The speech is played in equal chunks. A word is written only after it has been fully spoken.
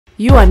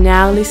You are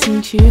now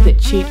listening to the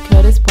Cheat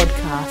Coders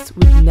podcast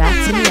with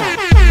Nats and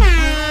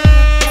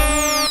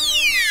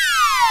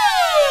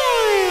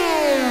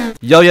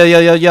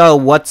Rat. Yo,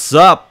 what's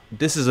up?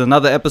 This is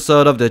another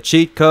episode of the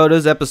Cheat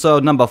Coders,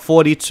 episode number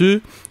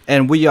 42.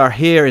 And we are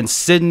here in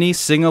Sydney,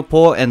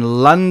 Singapore,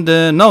 and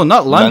London. No,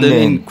 not London,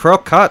 in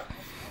Crocut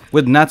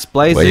with Nats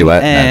Blazing. Where you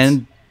at, and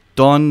Nats?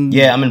 Don.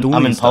 Yeah, I'm in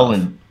stuff.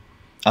 Poland.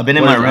 I've been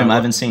in my room. I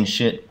haven't seen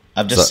shit.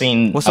 I've just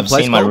seen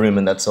my room,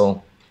 and that's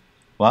all.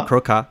 What?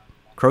 Croquet?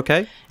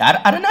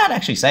 I don't know how to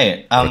actually say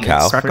it.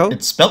 Krakow?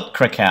 It's spelt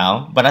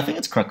Krakow, but I think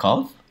it's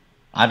Krakow.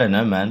 I don't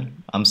know,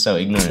 man. I'm so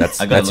ignorant.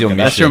 That's your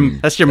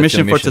mission. That's your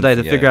mission for today,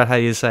 to figure out how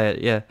you say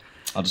it. Yeah.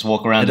 I'll just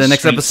walk around. And the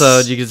next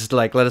episode, you can just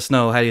let us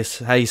know how you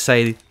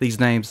say these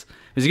names,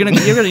 because you're gonna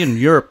be in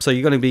Europe, so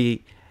you're gonna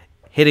be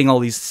hitting all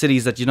these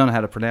cities that you don't know how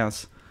to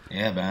pronounce.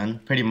 Yeah, man.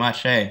 Pretty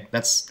much. Hey,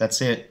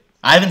 that's it.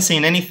 I haven't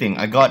seen anything.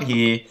 I got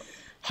here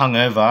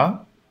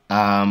hungover.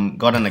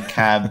 Got in a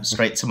cab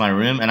straight to my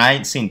room, and I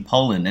ain't seen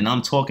Poland, and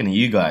I'm talking to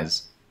you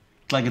guys.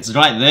 Like, it's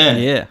right there.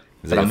 Yeah.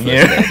 But I'm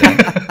here.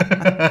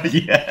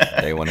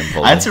 Yeah. Day one in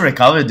Poland. I had to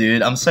recover,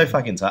 dude. I'm so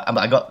fucking tired.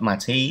 I got my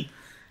tea.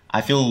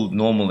 I feel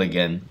normal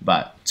again,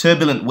 but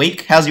turbulent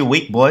week. How's your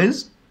week,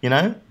 boys? You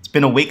know, it's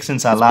been a week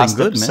since our last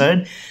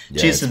episode.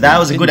 Yeah, Cheers to that. It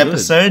was a good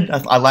episode.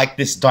 I like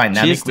this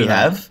dynamic we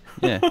have.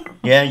 Yeah.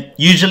 Yeah.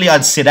 Usually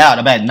I'd sit out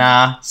about,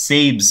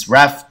 Siebes,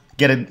 Raf,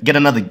 get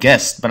another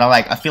guest, but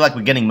I feel like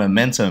we're getting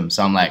momentum,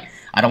 so I'm like,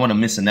 I don't want to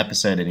miss an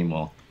episode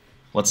anymore.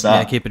 What's up?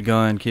 Yeah, keep it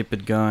going.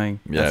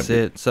 Yeah, That's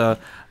it. So,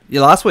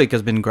 last week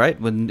has been great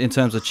in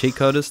terms of cheat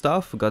coder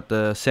stuff. We got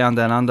the Sound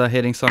Down Under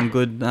hitting some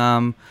good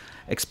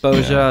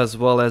exposure, as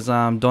well as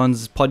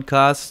Don's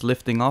podcast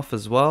lifting off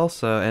as well.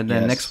 So, and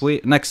then next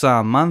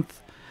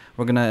month,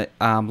 we're gonna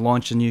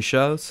launch a new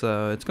show.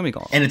 So it's gonna be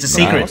and it's a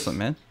secret. Awesome,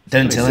 man.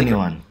 Don't tell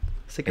anyone.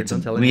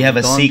 We have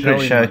a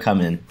secret show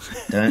coming.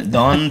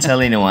 Don't tell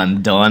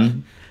anyone,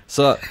 Don.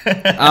 So,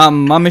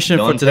 my mission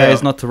for today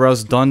is not to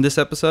roast Don this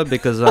episode,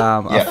 because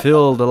I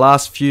feel the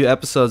last few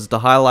episodes, the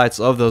highlights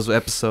of those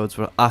episodes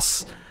were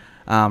us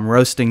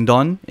roasting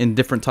Don in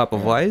different type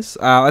of ways.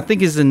 I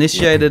think he's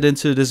initiated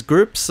into this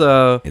group,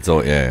 so it's all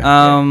we're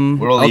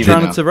all I'll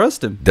try not to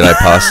roast him. Did I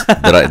pass?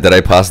 did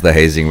I pass the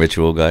hazing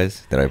ritual,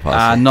 guys? Did I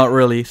pass? Not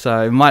really.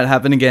 So it might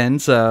happen again.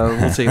 So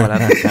we'll see what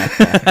happens.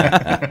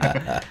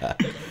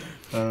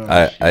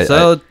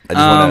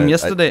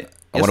 Yesterday.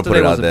 I want to put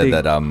it out there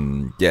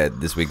that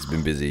this week's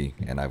been busy,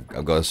 and I've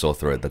got a sore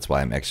throat. That's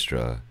why I'm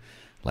extra,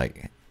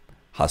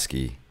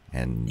 husky,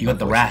 and you got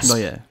the rasp. Oh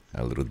yeah,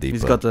 a little deeper.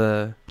 He's got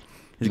the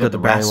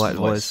Barry White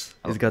voice.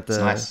 He's got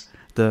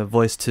the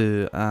voice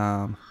to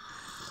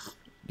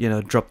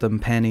drop them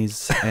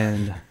panties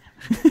and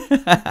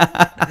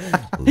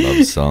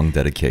love song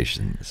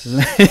dedications.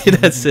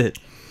 That's it.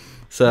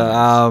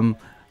 So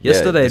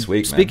yesterday, this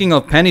week, speaking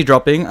of penny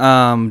dropping,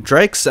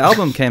 Drake's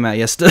album came out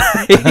yesterday.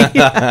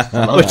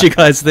 What you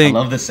guys think? I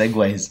love the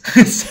segues.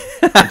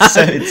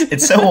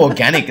 It's so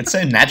organic. It's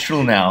so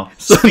natural now.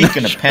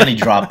 Speaking of penny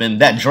dropping,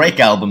 that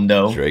Drake album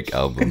though.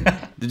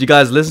 Did you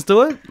guys listen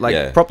to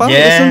it? Proper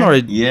listen? Or?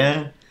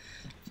 Yeah.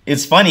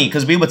 It's funny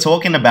because we were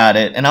talking about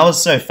it, and I was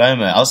so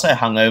FOMO. I was so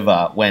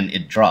hungover when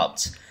it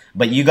dropped.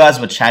 But you guys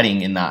were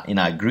chatting in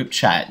our group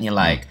chat, and you're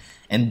like.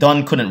 And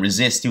Don couldn't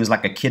resist. He was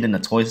like a kid in a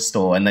toy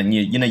store. And then,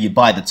 you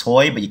buy the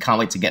toy, but you can't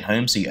wait to get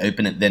home, so you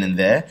open it then and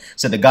there.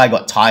 So the guy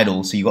got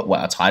Tidal. So you got,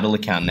 a Tidal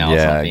account now or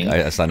something?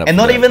 I signed up and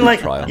for not even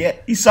trial.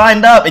 he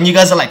signed up. And you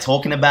guys are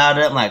talking about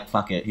it. I'm like,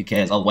 fuck it, who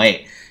cares? I'll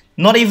wait.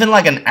 Not even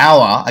an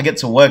hour. I get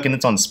to work and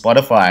it's on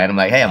Spotify. And I'm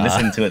like, hey, I'm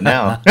listening to it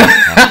now.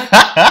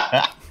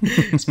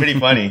 It's pretty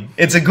funny.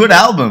 It's a good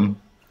album.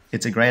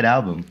 It's a great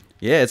album.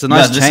 Yeah, it's a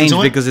nice change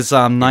because it's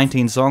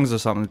 19 songs or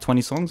something,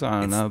 20 songs,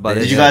 I don't know. But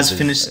did you guys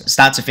finish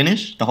start to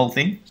finish the whole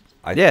thing?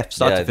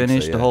 Start to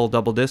finish, the whole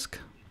double disc.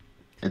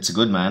 It's a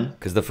good, man.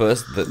 Because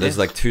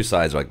there's two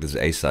sides, there's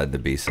A side, the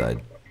B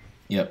side.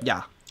 Yep.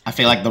 Yeah. I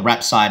feel like the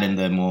rap side and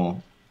the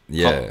more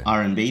pop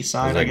R&B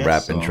side. There's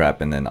rap and trap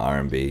and then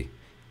R&B.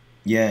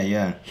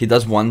 Yeah. He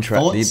does one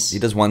track. He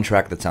does one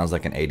track that sounds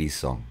like an 80s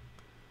song.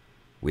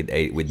 With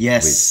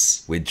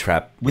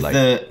trap with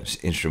the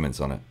instruments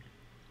on it.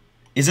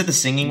 Is it the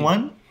singing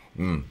one?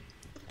 Yeah.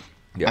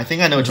 I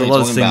think I know what you're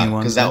talking about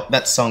because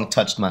that song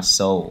touched my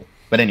soul.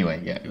 But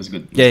anyway, it was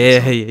good.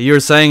 Hey, you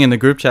were saying in the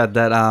group chat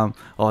that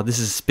this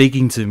is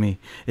speaking to me.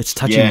 It's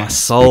touching my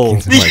soul.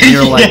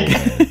 You're like,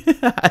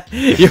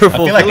 you're I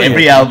feel like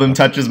every album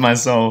touches my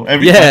soul.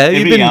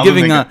 You've been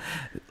giving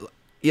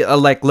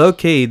low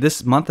key.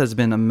 This month has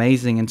been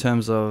amazing in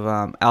terms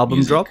of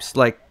album drops.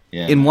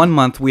 In 1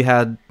 month we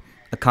had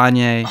a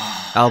Kanye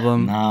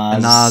album, a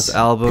Nas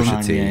album,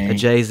 a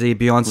Jay-Z,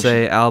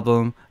 Beyonce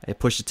album, a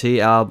Pusha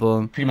T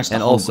album,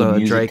 and also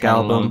a Drake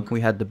album.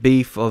 We had the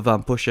beef of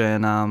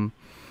Pusha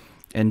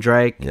and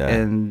Drake,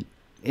 and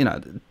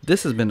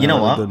this has been a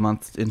really good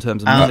month in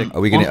terms of music. Are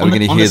we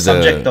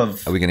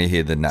gonna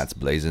hear the Nats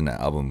Blazing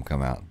album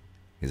come out?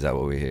 Is that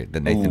what we hear? The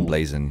Nathan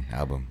Blazing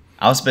album.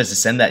 I was supposed to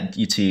send that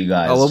to you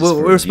guys. Oh,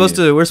 well, we're supposed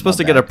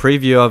to get a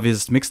preview of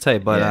his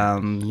mixtape,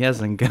 but he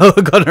hasn't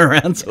gotten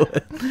around to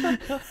it.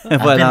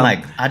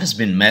 I've just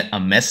been a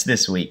mess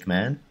this week,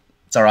 man.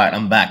 It's all right.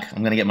 I'm back.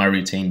 I'm gonna get my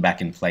routine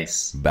back in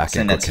place. I'll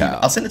send it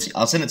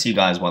to you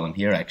guys while I'm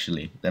here.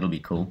 Actually, that'll be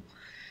cool.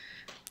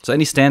 So,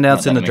 any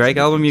standouts in the Drake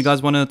album you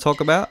guys want to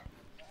talk about?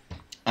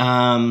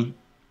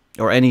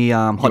 Or any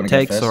hot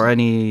takes or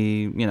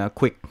any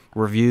quick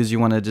reviews you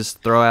want to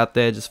just throw out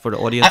there just for the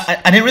audience?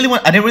 I didn't really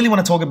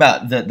want to talk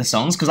about the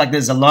songs because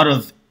there's a lot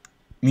of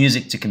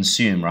music to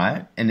consume,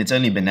 right? And it's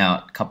only been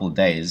out a couple of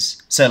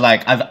days, so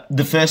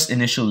the first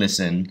initial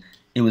listen,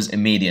 it was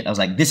immediate. I was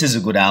like, this is a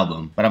good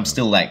album, but I'm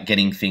still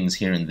getting things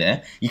here and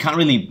there. You can't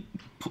really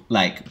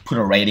put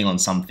a rating on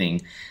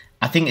something.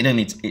 I think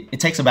it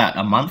takes about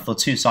a month or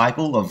two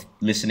cycle of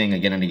listening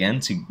again and again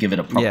to give it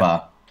a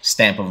proper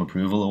stamp of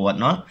approval or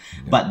whatnot.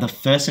 Yeah. But the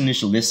first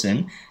initial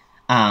listen,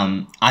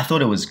 I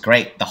thought it was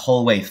great the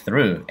whole way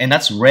through. And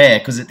that's rare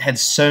because it had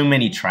so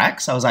many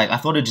tracks. I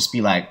thought it'd just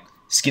be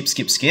skip,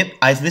 skip, skip.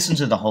 I listened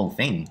to the whole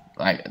thing.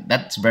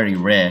 That's very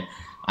rare.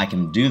 I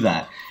can do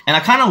that. And I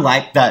kind of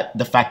like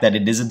the fact that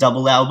it is a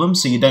double album,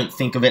 so you don't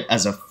think of it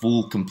as a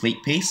full,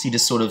 complete piece. You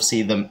just sort of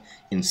see them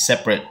in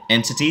separate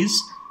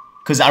entities.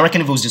 Because I reckon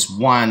if it was just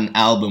one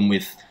album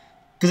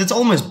because it's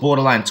almost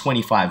borderline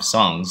 25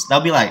 songs,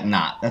 they'll be like,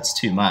 nah, that's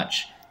too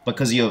much.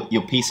 Because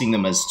you're piecing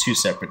them as two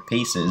separate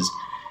pieces,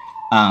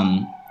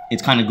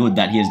 it's kind of good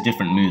that he has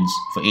different moods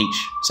for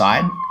each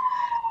side.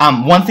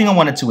 One thing I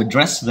wanted to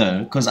address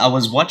though, because I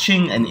was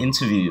watching an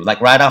interview,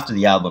 right after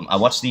the album, I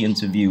watched the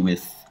interview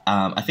with,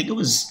 I think it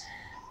was,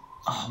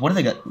 what do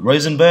they got?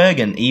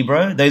 Rosenberg and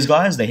Ebro, those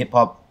guys, the hip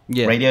hop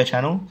radio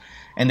channel.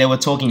 And they were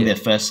talking their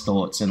first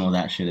thoughts and all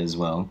that shit as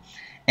well.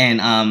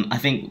 And I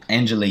think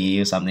Angela Yee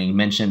or something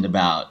mentioned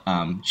about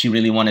she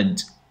really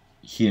wanted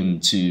him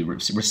to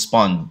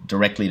respond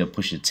directly to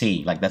Pusha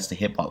T. That's the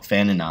hip-hop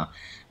fan in her.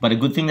 But a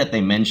good thing that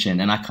they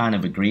mentioned, and I kind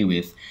of agree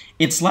with,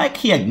 it's like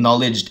he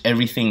acknowledged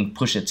everything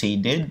Pusha T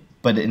did,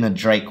 but in a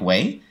Drake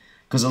way.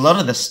 Because a lot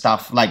of the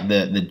stuff,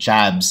 the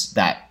jabs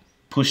that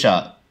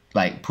Pusha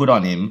put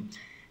on him,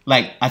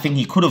 I think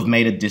he could have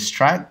made a diss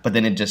track, but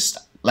then it just,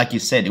 like you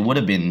said, it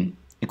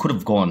could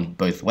have gone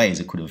both ways.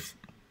 It could have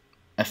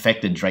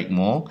affected Drake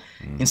more.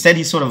 Instead,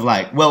 he's sort of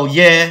that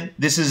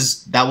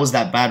was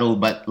that battle,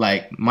 but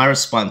my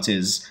response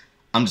is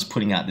I'm just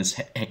putting out this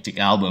hectic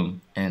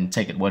album and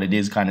take it what it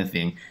is kind of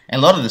thing.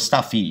 And a lot of the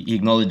stuff he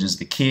acknowledges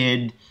the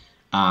kid,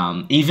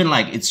 even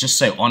it's just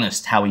so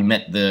honest how he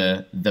met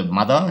the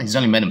mother. He's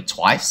only met him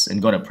twice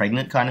and got her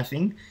pregnant kind of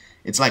thing.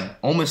 It's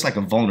almost like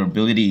a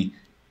vulnerability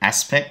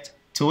aspect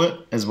to it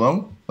as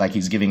well.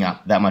 He's giving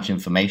up that much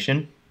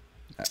information.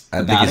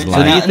 I think his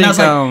line. I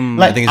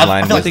think his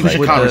line was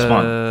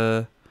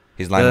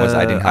his line was,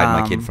 "I didn't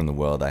hide my kid from the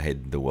world. I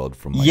hid the world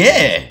from my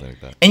kid."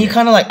 Like that. And you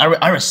kind of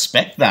I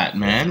respect that,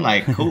 man.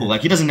 Cool.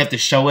 He doesn't have to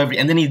show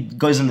and then he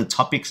goes into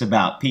topics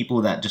about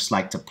people that just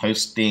like to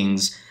post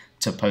things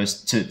to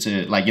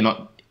you're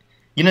not,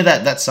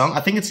 that song. I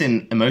think it's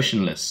in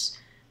Emotionless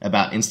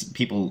about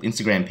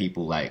Instagram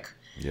people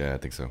Yeah, I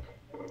think so.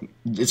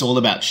 It's all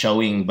about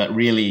showing, but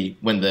really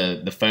when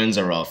the phones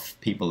are off,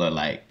 people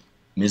are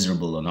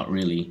miserable or not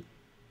really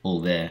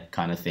all there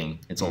kind of thing.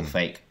 It's all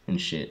fake and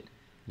shit.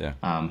 Yeah.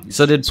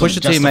 So did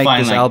Pusha T make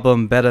this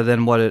album better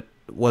than what it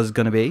was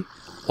going to be?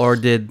 Or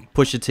did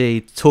Pusha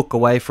T took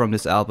away from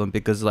this album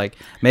because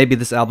maybe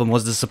this album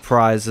was the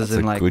surprise as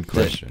in good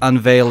question. The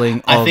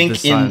unveiling of I think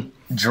this in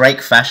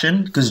Drake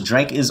fashion, because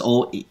Drake's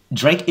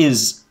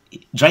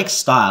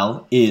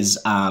style is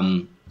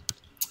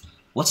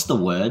what's the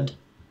word?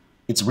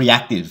 It's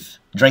reactive.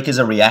 Drake is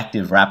a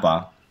reactive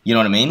rapper. You know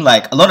what I mean?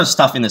 A lot of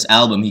stuff in this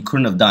album he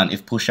couldn't have done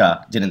if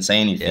Pusha didn't say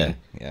anything.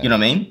 Yeah. You know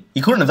what I mean?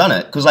 He couldn't have done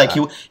it because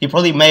he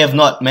probably may have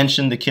not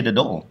mentioned the kid at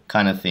all,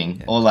 kind of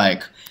thing, or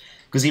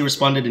because he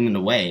responded in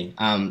a way.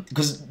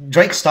 Because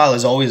Drake's style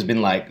has always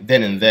been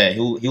then and there.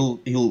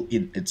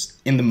 It's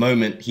in the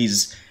moment.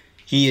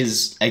 He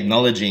is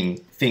acknowledging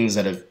things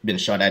that have been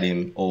shot at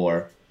him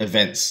or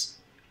events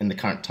in the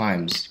current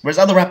times. Whereas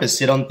other rappers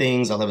sit on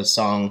things. They'll have a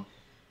song,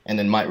 and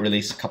then might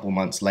release a couple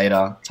months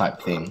later,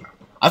 type thing.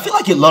 I feel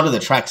a lot of the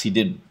tracks he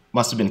did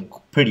must have been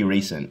pretty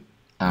recent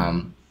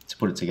to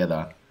put it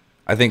together.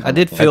 I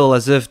did feel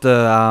as if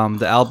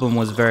the album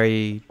was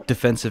very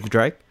defensive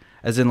Drake,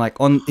 as in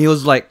he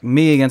was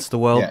me against the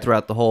world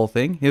throughout the whole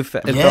thing. It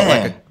felt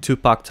like a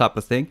Tupac type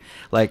of thing.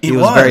 He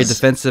was very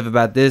defensive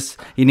about this.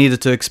 He needed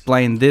to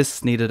explain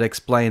this, needed to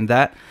explain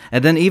that,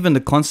 and then even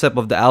the concept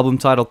of the album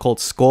title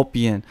called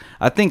Scorpion.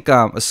 I think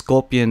a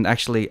scorpion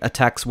actually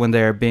attacks when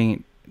they're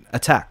being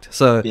attacked.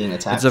 So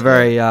it's a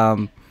very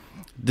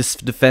this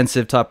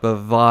defensive type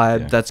of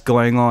vibe that's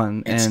going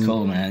on. It's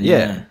cool, man.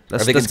 Yeah.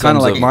 That's kind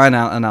of my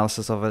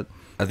analysis of it.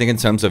 I think in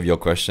terms of your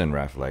question,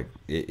 Raf,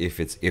 if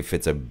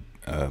it's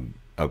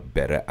a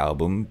better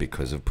album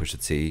because of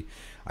Pusha T,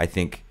 I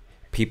think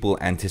people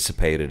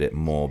anticipated it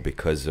more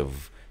because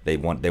of they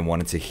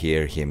wanted to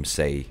hear him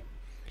say,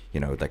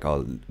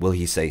 will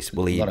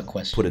he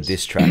put a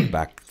diss track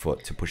back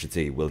to Pusha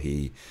T? Will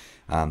he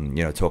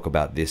talk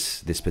about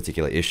this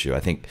particular issue. I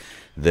think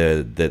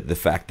the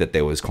fact that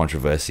there was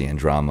controversy and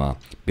drama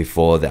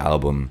before the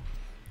album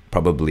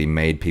probably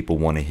made people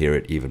want to hear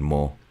it even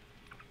more.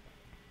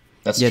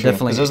 That's yeah, true.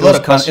 definitely. There was a lot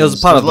of questions. It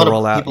was part of the There was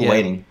a lot rollout. of people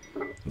waiting.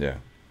 Yeah.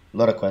 A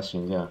lot of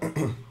questions. Yeah.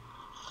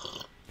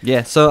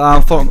 Yeah,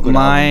 so for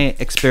my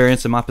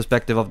experience and my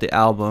perspective of the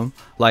album,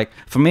 like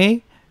for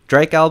me,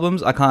 Drake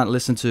albums I can't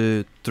listen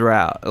to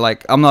throughout.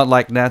 Like I'm not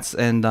like Nats,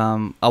 and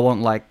I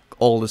won't like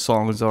all the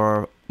songs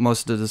or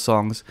most of the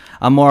songs.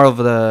 I'm more of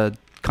the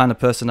kind of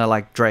person that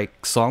like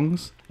Drake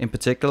songs in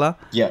particular.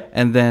 Yeah.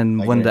 And then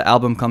when the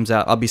album comes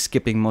out, I'll be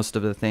skipping most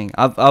of the thing.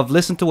 I've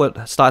listened to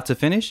it start to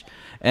finish,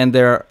 and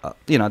there,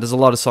 there's a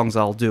lot of songs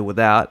I'll do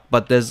without.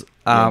 But there's,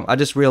 I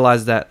just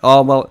realized that.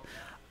 Oh well.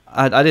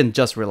 I didn't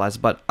just realize,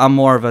 but I'm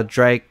more of a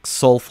Drake,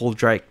 soulful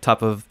Drake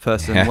type of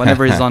person.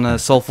 Whenever he's on a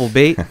soulful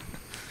beat,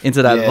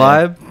 into that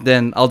vibe,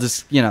 then I'll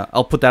just,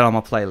 I'll put that on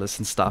my playlist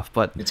and stuff.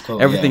 But it's cool,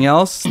 everything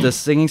else, the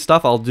singing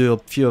stuff, I'll do a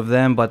few of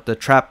them. But the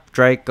trap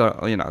Drake,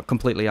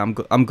 completely, I'm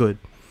good.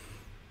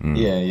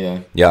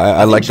 Yeah,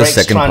 I like the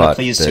second part,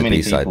 the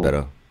B-side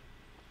better.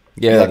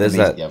 Yeah, there's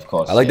that. Yeah, of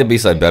course. I like the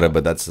B-side better,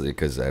 but that's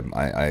because I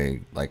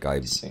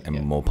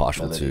am more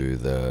partial to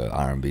the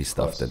R&B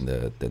stuff than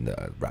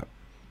the rap.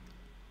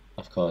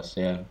 Of course,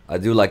 yeah. I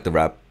do like the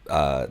rap.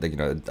 I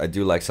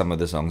do like some of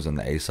the songs on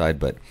the A side,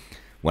 but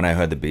when I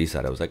heard the B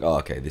side, I was like, oh,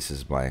 okay, this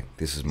is my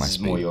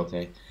speed. More your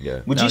thing.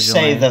 Yeah. Would you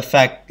say the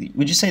fact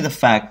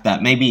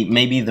that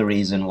maybe the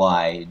reason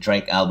why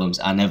Drake albums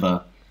are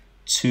never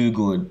too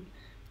good,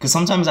 because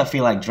sometimes I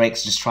feel like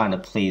Drake's just trying to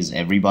please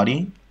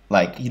everybody.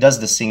 Like he does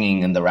the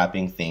singing and the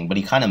rapping thing, but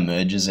he kind of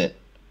merges it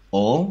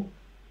all.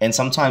 And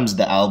sometimes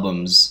the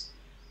albums,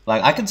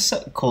 like I could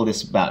call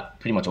this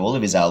about pretty much all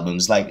of his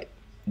albums, like.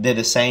 They're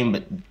the same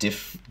but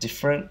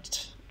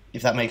different,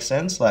 if that makes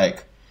sense.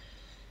 Like,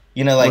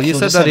 well, you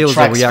said that he was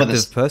a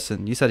reactive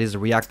person. You said he's a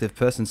reactive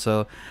person,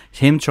 so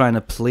him trying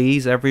to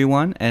please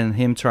everyone and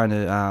him trying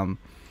to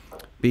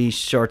be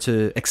sure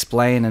to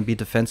explain and be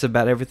defensive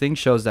about everything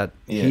shows that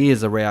he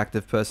is a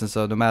reactive person.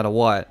 So no matter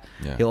what,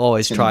 he'll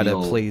always try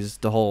to please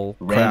the whole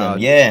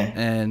crowd. Yeah,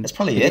 and that's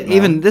probably it.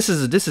 Even this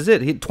is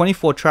it.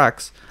 24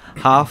 tracks,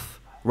 half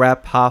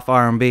rap, half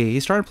R&B.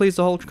 He's trying to please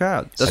the whole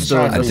crowd. That's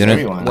I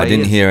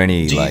didn't hear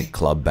any like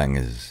club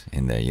bangers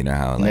in there. You know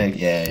how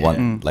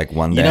like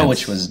one. You know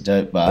which was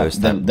dope, but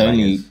the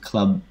only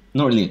club,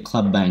 not really a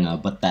club banger,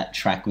 but that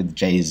track with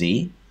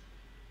Jay-Z.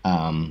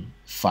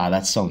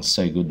 That song's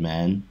so good,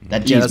 man.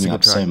 That G's me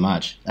up so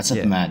much. That's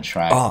a mad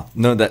track. Oh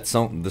no, that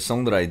song, the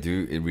song that I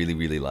really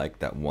really like,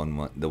 the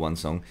one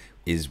song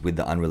is with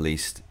the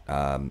unreleased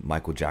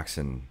Michael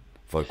Jackson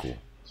vocal.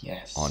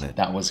 Yes, on it.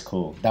 That was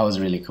cool. That was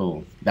really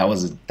cool.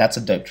 That's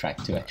a dope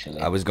track too, actually.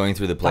 I was going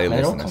through the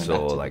playlist and I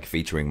saw like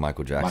featuring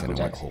Michael Jackson. I'm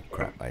like, oh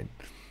crap! I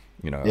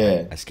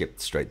skipped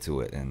straight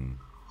to it, and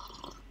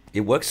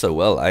it works so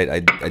well. I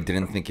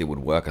didn't think it would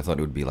work. I thought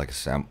it would be like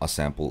a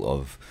sample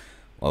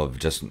of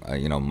just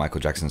Michael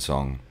Jackson's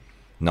song,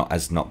 not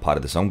part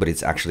of the song, but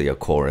it's actually a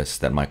chorus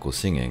that Michael's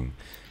singing,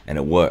 and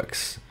it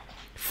works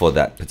for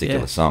that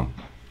particular song.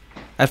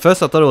 At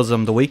first, I thought it was The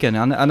Weeknd.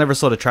 I never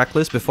saw the track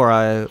list before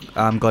I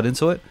got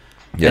into it,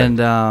 and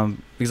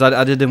because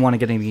I didn't want to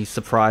get any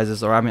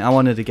surprises, or I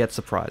wanted to get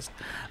surprised.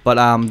 But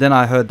then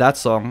I heard that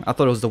song. I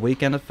thought it was The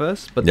Weeknd at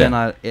first, but then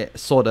I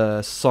saw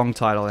the song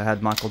title. It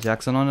had Michael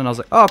Jackson on it, and I was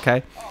like, oh,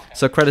 okay.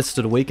 So credits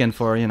to The Weeknd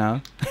for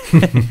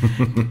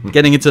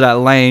getting into that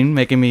lane,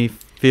 making me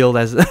feel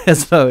as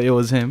though it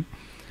was him.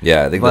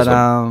 Yeah, I think that's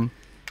what...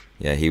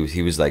 Yeah, he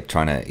was like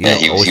trying to.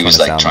 He was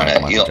like trying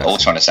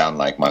to sound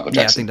like Michael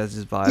Jackson. Yeah, I think that's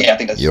his vibe. Yeah, I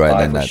think that's his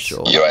vibe. For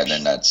sure. You're right,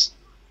 then that's.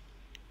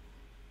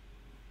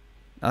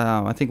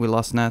 I think we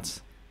lost Nats.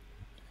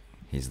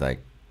 He's like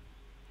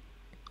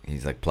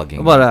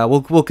plugging. But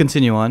we'll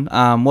continue on.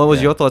 What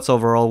was your thoughts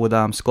overall with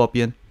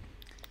Scorpion?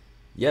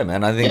 Yeah,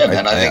 man. I think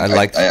I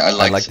like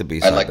the B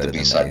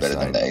side better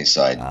than the A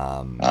side.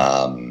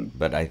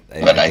 But I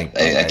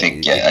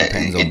think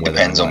it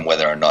depends on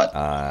whether or not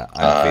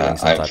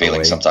I'm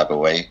feeling some type of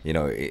way.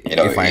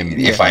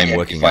 If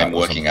I'm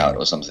working out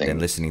or something, then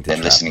listening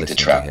to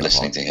trap,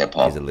 listening to hip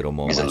hop is a little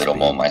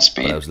more my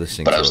speed.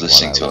 But I was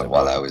listening to it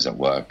while I was at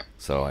work.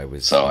 So I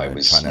was trying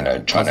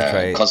to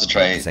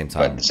concentrate,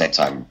 but at the same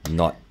time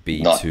not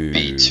be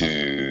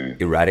too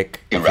erratic.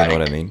 If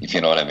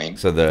you know what I mean.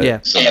 So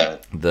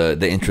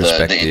the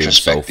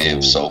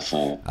introspective,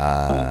 soulful,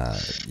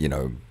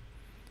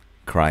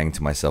 crying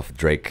to myself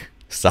Drake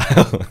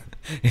style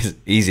is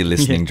easy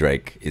listening.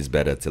 Drake is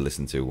better to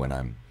listen to when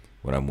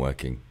I'm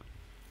working.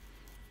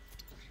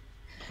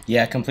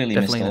 Yeah, completely.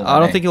 Definitely. I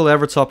don't think he'll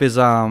ever top his It's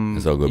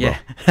all good, bro.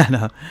 I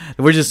know.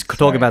 We're just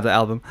talking about the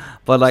album,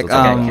 but like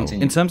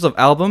in terms of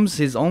albums,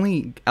 his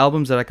only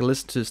albums that I can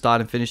listen to start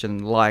and finish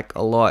and like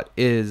a lot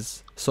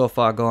is So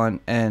Far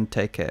Gone and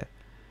Take Care.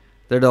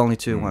 They're the only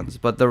two ones,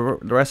 but the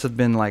rest have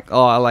been like,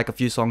 oh, I like a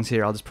few songs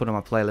here, I'll just put on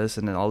my playlist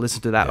and then I'll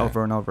listen to that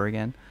over and over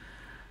again.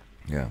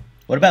 Yeah.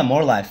 What about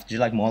More Life? Did you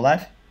like More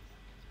Life?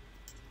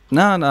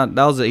 No,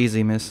 that was an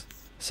easy miss.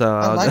 So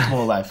I like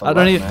More Life a I lot,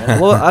 don't even. man.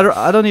 Well,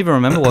 I don't even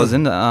remember what was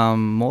in the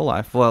More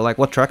Life. Well, like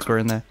what tracks were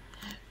in there?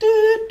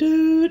 Doot,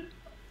 doot.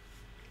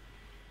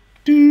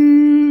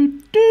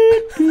 Doot,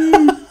 doot,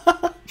 doot.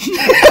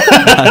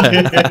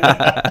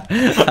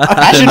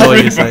 I don't know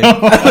what you're saying.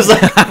 I was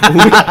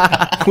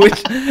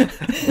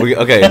like,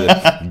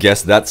 okay,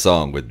 guess that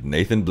song with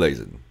Nathan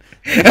Blazin.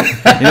 You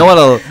know what?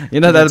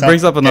 That It's a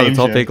brings up another game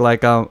show. topic.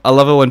 Like, I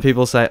love it when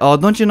people say, "Oh,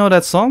 don't you know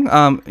that song?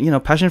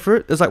 Passion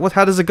Fruit." It's like, what?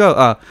 How does it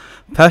go?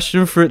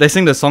 Passion Fruit. They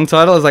sing the song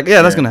title. It's like,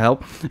 yeah, that's gonna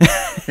help.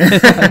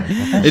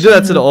 They do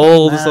that to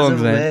all the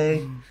songs,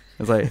 man.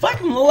 It's like,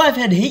 Fucking More Life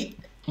had heat.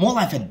 More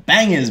Life had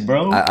bangers,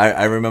 bro.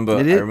 I remember.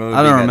 Did it? I remember.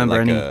 I don't being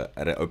remember at, any.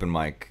 at an open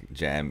mic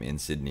jam in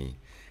Sydney,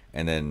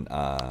 and then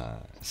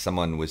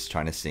someone was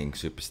trying to sing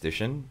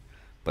 "Superstition,"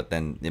 but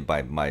then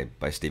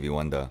by Stevie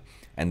Wonder,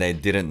 and they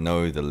didn't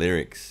know the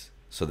lyrics,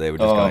 so they were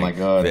just going, my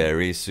God.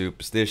 "Very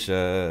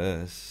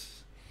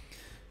superstitious,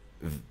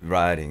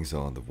 writings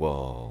on the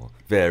wall,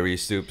 very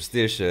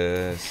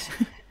superstitious,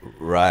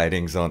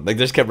 writings on." Like,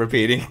 just kept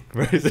repeating.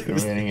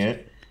 Reading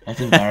it. That's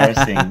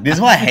embarrassing. This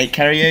is why I hate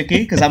karaoke,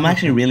 because I'm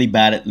actually really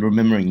bad at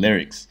remembering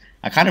lyrics.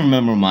 I can't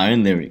remember my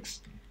own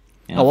lyrics.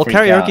 You know, oh well, freak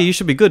karaoke out. you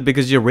should be good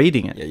because you're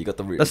reading it. Yeah, you got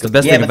the. That's the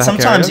best Yeah, thing but about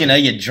sometimes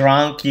karaoke. you're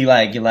drunk. You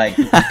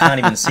can't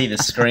even see the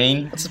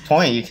screen. What's the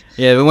point?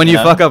 Yeah, but when you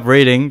know? fuck up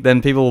reading,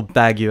 then people will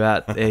bag you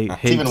out.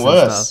 It's even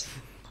worse.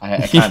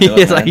 I can't do it.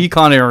 It's like man. you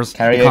can't even, you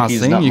Karaoke can't is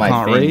sing, not you my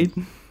can't thing. read.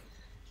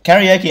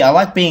 Karaoke, I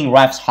like being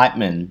Raf's hype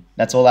man.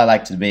 That's all I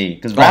like to be.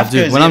 Because Oh,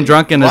 dude, when I'm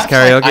drunk in this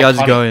karaoke, I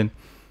just go in.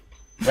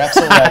 Raf's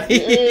all like,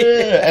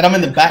 yeah, and I'm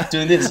in the back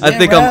doing this. I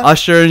think I'm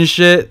Usher and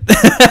shit.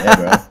 Yeah,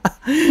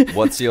 bro.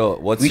 What's your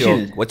We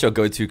should-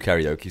 go-to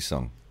karaoke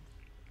song?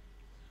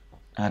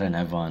 I don't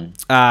have one.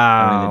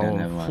 I really don't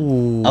have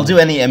one. I'll do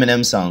any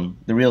Eminem song.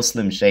 The real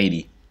Slim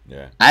Shady.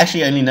 Yeah. I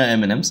actually only know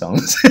Eminem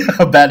songs.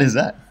 How bad is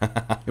that?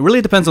 It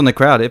really depends on the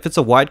crowd. If it's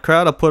a white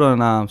crowd, I'll put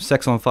on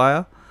 "Sex on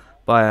Fire"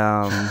 by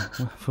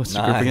what's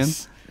the group again?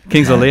 Nice.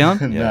 Kings of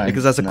Leon. Yeah.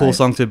 Because that's a cool Nice.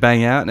 song to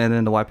bang out, and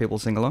then the white people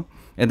sing along.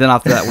 And then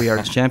after that, "We Are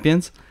the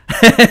Champions."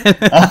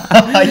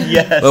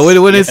 Yes. But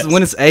when yes.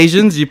 it's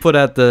Asians, you put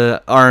out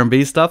the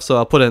R&B stuff. So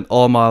I'll put in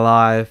 "All My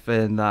Life"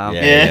 and I'll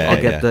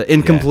get the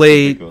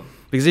 "Incomplete." Cool.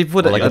 Because if you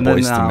put Or it, like and the then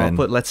Boyz II I'll Men.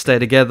 put "Let's Stay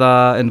Together"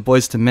 and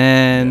 "Boys to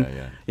Men." Yeah,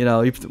 yeah. You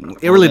know,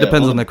 it really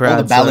depends all on the the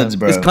crowd. ballads,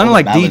 bro. It's kind All of the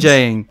like ballads.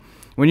 DJing.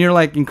 When you're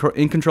like in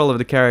control of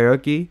the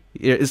karaoke,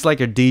 it's like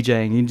you're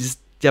DJing.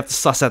 You have to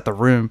suss out the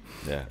room,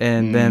 Yeah.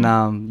 and then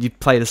you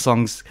play the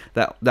songs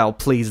that'll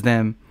please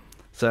them.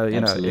 So you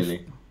know,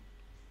 Absolutely.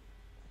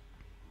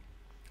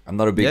 I'm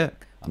not a big. Yeah.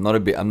 I'm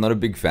not a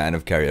big fan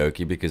of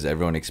karaoke because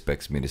everyone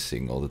expects me to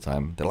sing all the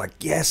time. They're like,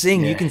 "Yeah,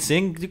 sing. Yeah. You can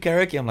sing. Do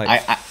karaoke." I'm like,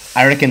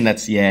 I reckon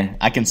that's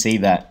I can see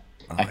that.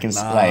 I can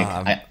nah, like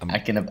I'm-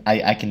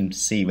 I can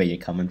see where you're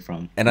coming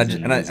from. And I As ju-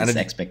 in, and I- there's and this I-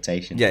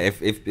 expectation. yeah.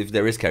 If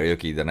there is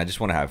karaoke, then I just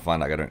want to have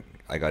fun.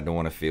 Like I don't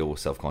want to feel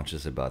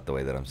self-conscious about the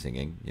way that I'm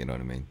singing. You know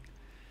what I mean?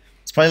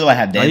 It's probably the way I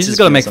have you dances. just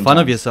gotta feel make fun of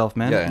sometimes. yourself,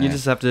 man. Yeah, You yeah.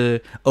 just have to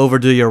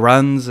overdo your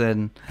runs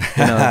and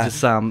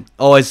just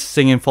always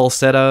singing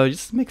falsetto.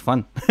 Just make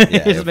fun. Yeah,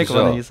 just for make fun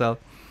sure. of yourself.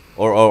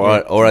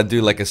 Or I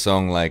do like a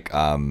song like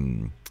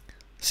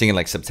singing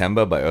like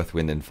September by Earth,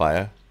 Wind and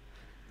Fire,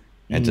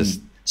 and just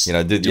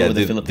do Do it with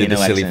a the Filipino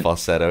silly accent.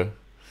 falsetto.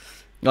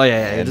 Oh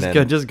yeah.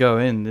 And Just go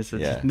in. This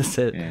is Yeah. that's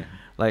it. Yeah.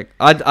 Like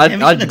Yeah,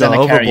 we I'd should've go done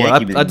a overboard.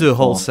 karaoke I'd do a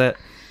whole before. set.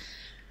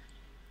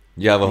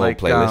 You have a whole Like,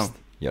 playlist.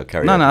 Yeah,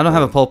 karaoke. No, I don't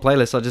have a playlist. whole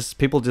playlist.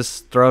 People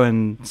just throw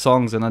in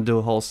songs and I do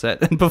a whole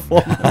set and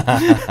perform.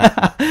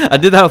 I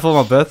did that for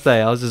my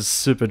birthday. I was just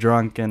super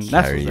drunk and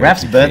that's Karaoke.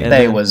 Raf's And birthday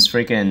then- was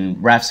freaking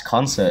Raf's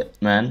concert,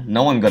 man.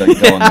 No one got to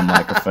go on the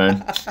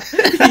microphone.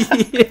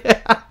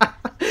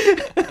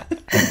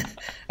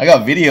 I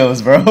got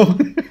videos, bro.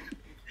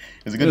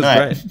 It was a It good was night.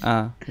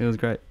 great. It was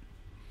great.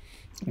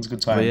 It was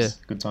good times. yeah.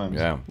 Good times.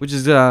 Yeah. Which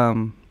is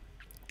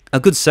a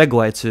good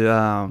segue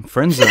to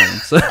friend zone.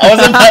 So I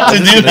was about to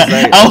do gonna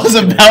say- that. I was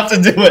about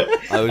to do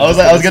it. I was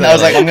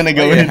like, I'm gonna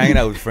go in. hanging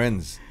out with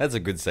friends. That's a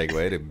good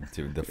segue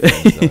to the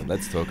friend zone.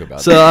 Let's talk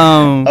about so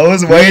that. I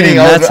was waiting.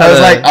 yeah, I that's was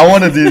how- like, I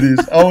want to do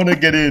this. I want to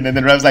get in. And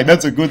then Raf's like,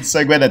 that's a good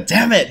segue. That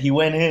damn it, he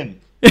went in.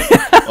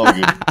 Oh,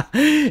 good.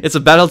 it's a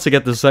battle to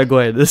get the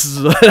segue. This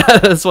is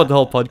that's what the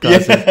whole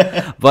podcast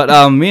is.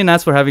 But me and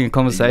Nats were having a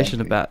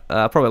conversation about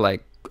probably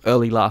like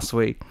early last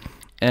week,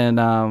 and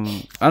I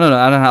don't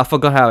know. I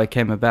forgot how it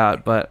came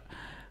about, but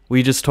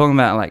we just talking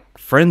about like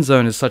friend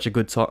zone is such a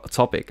good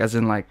topic, as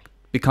in like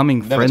becoming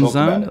Never friend talked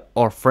about zoned it.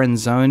 or friend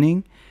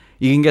zoning.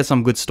 You can get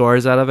some good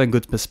stories out of it and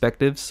good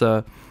perspectives.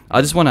 So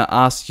I just want to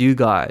ask you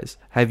guys: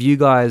 have you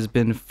guys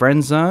been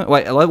friend zoned?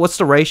 Wait, like, what's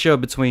the ratio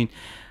between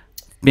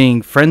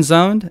being friend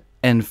zoned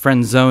and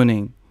friend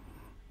zoning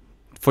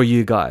for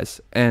you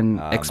guys? And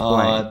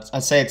explain.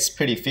 I'd say it's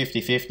pretty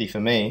 50-50 for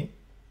me.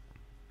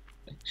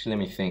 Actually, let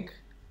me think.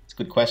 It's a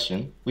good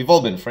question. We've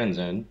all been friend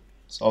zoned.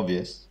 It's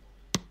obvious.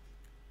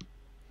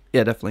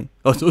 Yeah, definitely.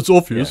 Oh, it's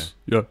obvious.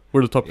 Yeah,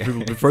 we're the type of people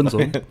with friend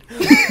zone.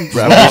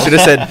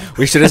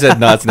 We should have said,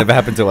 no, it's never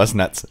happened to us,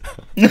 nuts.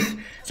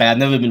 It's like I've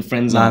never been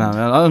friend No, zoned.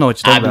 no, I don't know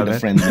what you're I've talking been about,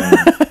 to man.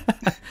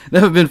 friend zone.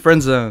 Never been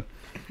friend zone.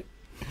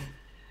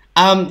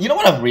 You know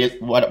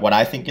what what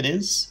I think it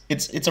is?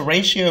 It's a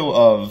ratio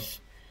of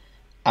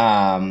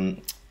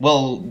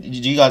well, do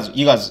you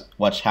guys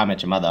watch How I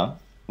Met Your Mother?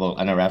 Well,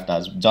 I know Raf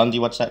does. John, do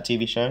you watch that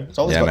TV show? It's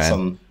always Yeah, got man.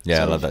 some Yeah, I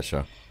sort love of that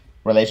show.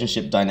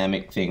 relationship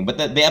dynamic thing. But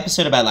the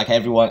episode about like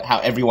how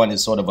everyone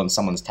is sort of on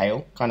someone's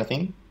tail kind of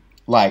thing.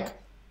 Like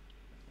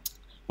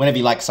whenever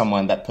you like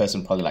someone, that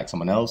person probably likes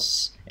someone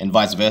else, and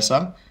vice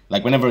versa.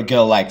 Like whenever a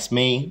girl likes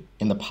me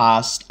in the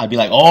past, I'd be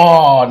like,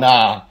 oh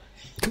nah.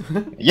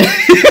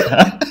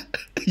 Yeah.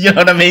 You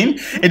know what I mean?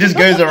 It just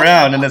goes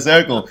around in a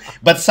circle.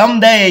 But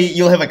someday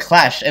you'll have a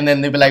clash and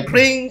then they'll be like,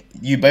 bring,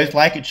 you both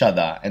like each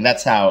other. And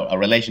that's how a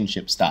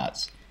relationship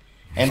starts.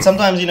 And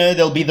sometimes, you know,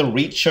 there'll be the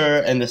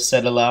reacher and the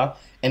settler,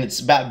 and it's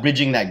about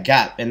bridging that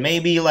gap. And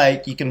maybe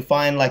like you can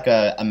find like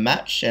a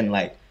match and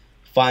like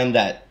find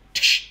that,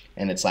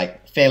 and it's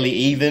like fairly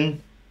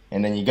even,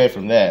 and then you go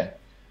from there.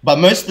 But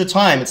most of the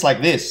time it's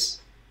like this.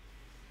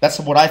 That's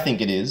what I think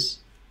it is.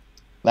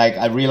 Like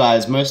I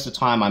realize most of the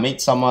time I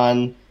meet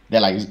someone, they're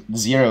like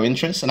zero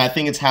interest. And I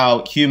think it's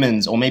how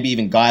humans, or maybe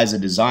even guys, are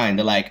designed.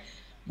 They're like,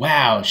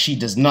 wow, she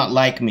does not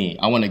like me.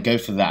 I want to go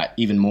for that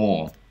even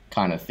more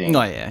kind of thing.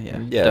 Oh, yeah.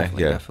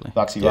 Definitely.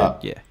 Fucks you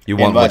up. Yeah. You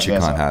And want what vice you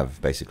versa. can't have,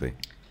 basically.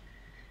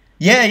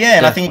 Yeah,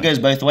 and I think it Definitely. goes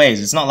both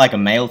ways. It's not like a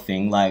male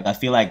thing. Like I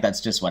feel like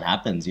that's just what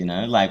happens, you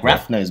know. Like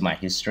Raph knows my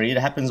history. It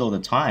happens all the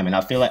time, and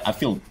I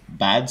feel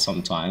bad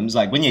sometimes.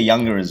 Like when you're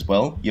younger as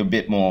well, you're a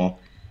bit more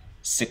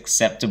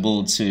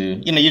susceptible to,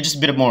 you know, you're just a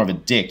bit more of a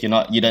dick. You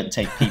don't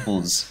take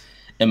people's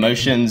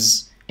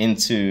emotions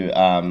into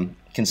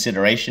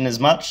consideration as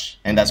much,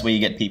 and that's where you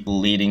get people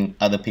leading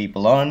other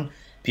people on.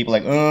 People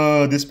like,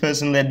 oh, this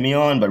person led me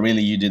on, but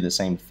really you do the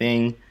same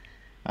thing.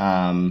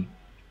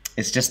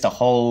 It's just a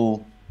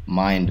whole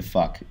mind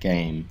fuck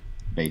game,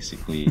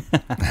 basically.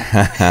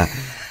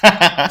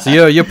 So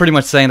you're pretty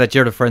much saying that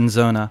you're the friend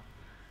zoner.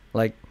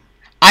 Like,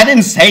 I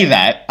didn't say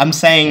that. I'm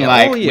saying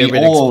like you've we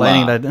been all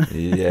explaining are. that.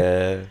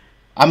 Yeah.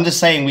 I'm just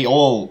saying we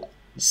all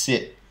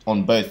sit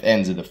on both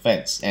ends of the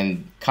fence,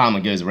 and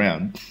karma goes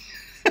around.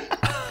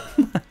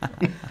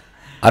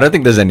 I don't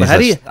think there's any How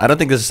do you- I don't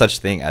think there's such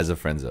thing as a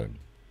friend zone.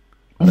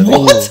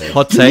 What?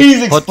 Hot take.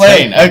 Please hot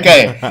explain. take.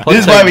 Okay, this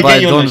is why we take by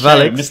get you on Don the show,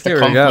 Valix. Mr. Here we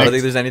go. I don't Complex.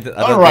 think there's anything.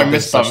 I All don't right, think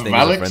there's Mr. such thing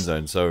as a Valix. friend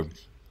zone. So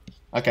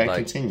Okay, like-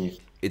 continue.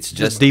 it's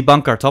Just just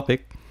debunk our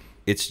topic.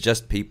 it's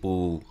just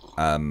people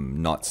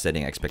not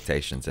setting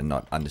expectations and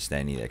not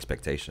understanding the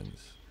expectations,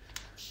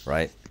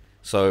 right?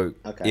 So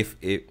Okay.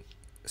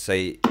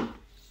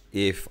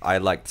 if I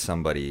liked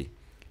somebody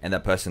and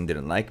that person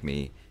didn't like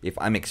me, if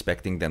I'm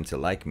expecting them to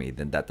like me,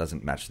 then that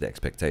doesn't match the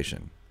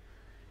expectation.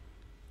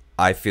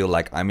 I feel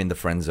like I'm in the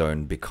friend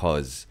zone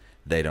because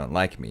they don't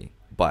like me,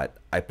 but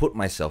I put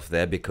myself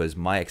there because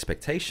my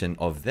expectation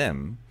of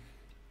them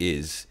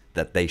is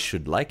that they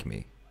should like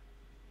me.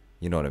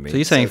 You know what I mean? So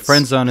you're saying it's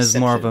friend zone is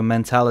more of perception. a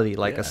mentality,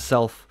 like Yeah. a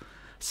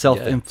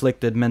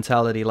self-inflicted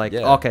mentality. Like,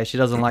 Yeah. okay, she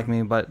doesn't like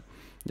me, but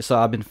so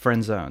I've been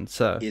friend zoned.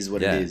 So Is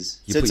what Yeah. it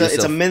is. You So put it's a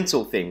yourself-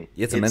 mental thing.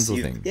 It's a mental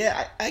you- thing.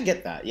 Yeah, I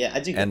get that. Yeah, I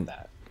do get And-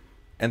 that.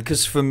 And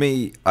because for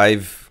me, I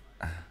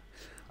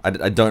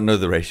don't know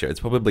the ratio. It's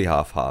probably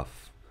half.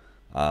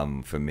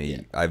 For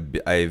me, Yeah.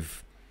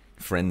 I've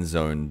friend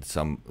zoned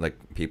some like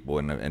people,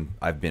 and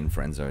I've been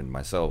friend zoned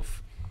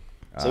myself.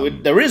 So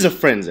there is a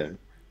friend zone.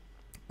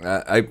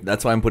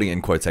 That's why I'm putting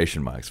in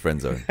quotation marks,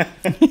 friend zone.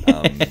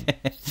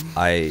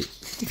 I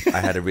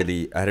had a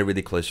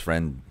really close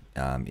friend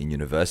in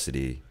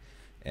university,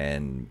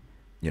 and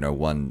you know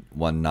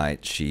one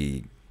night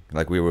she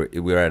like we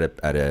were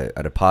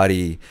at a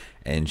party,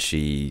 and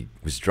she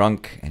was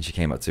drunk, and she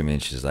came up to me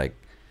and she's like,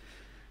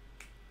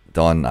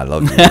 Don, I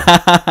love you.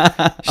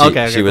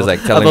 She was cool. like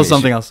I telling thought me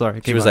something else. Sorry.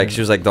 She Keep was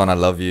on. like, Don, I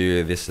love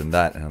you, this and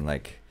that, and I'm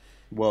like,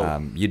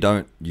 Whoa. you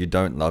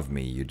don't love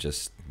me. You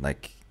just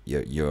like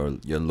you're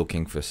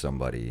looking for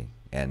somebody,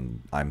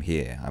 and I'm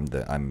here.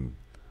 I'm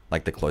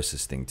like the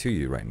closest thing to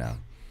you right now.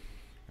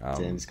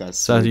 Damn, this guy's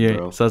So sweet, you,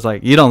 bro. so it's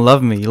like you don't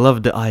love me. You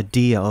love the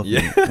idea of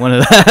Yeah. me. One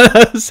of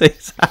those.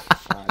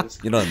 Wow, this,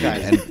 You know what I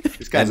mean? And-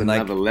 this guy's and, like-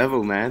 another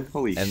level, man.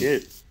 Holy and-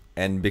 shit.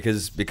 And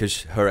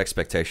because her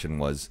expectation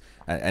was,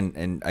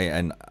 and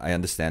I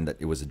understand that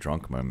it was a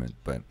drunk moment,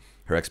 but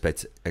her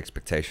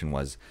expectation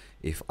was,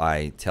 if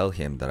I tell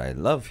him that I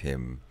love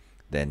him,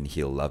 then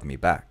he'll love me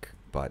back.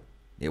 But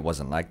it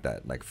wasn't like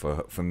that. Like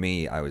for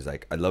me, I was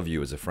like, I love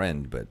you as a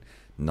friend, but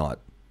not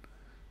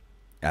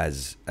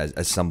as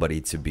somebody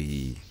to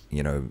be,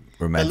 you know,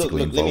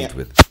 romantically involved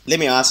with. Let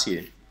me ask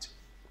you.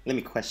 Let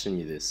me question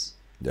you this.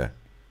 Yeah.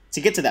 To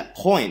get to that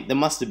point, there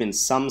must have been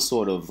some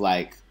sort of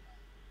like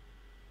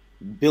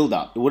build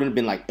up. It wouldn't have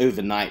been like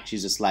overnight.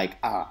 She's just like,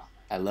 I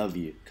love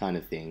you kind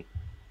of thing.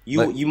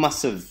 You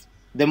must have.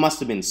 There must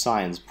have been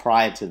signs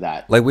prior to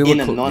that. Like we were in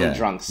a clo-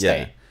 non-drunk yeah, state.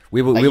 yeah.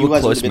 We were Like we you were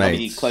guys would close have been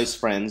obviously mates. close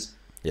friends,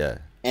 Yeah.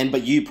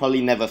 but you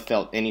probably never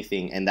felt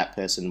anything, and that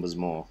person was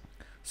more.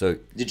 So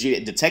Did you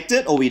detect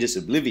it, or were you just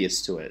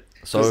oblivious to it?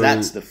 So Because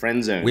that's the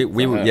friend zone. we for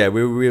were her. yeah,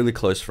 we were really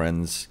close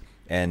friends,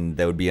 and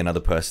there would be another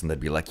person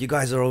that'd be like, you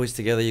guys are always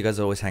together, you guys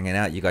are always hanging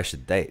out, you guys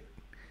should date.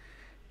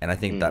 And I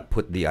think that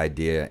put the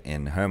idea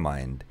in her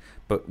mind.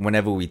 But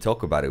whenever we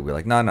talk about it, we're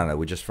like, no,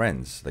 we're just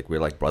friends. Like, we're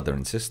like brother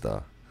and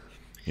sister,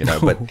 you know.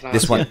 But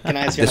this one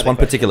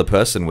particular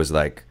person was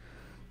like,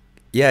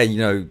 yeah, you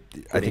know,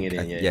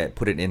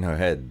 put it in her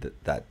head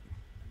that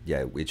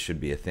it should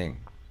be a thing.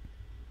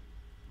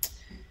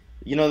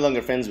 You're no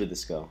longer friends with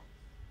this girl.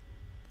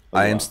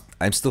 I'm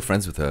still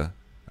friends with her.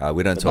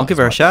 We don't talk. I'll give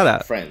her a shout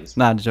out. Friends.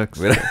 Nah, jokes.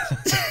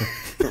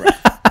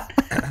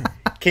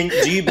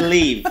 Do you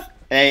believe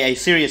a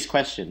serious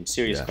question?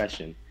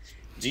 Question.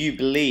 Do you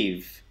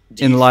believe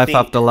in life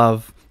after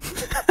love?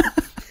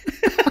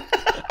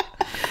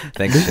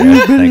 Thanks.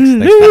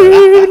 Thanks.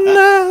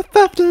 Life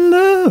after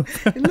love.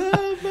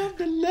 Love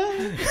after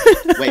love.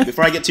 Wait,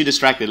 before I get too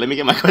distracted, let me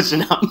get my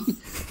question up.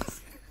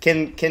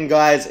 Can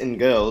guys and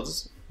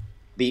girls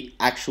be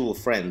actual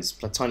friends,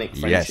 platonic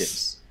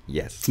friendships?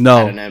 Yes. No.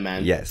 I don't know,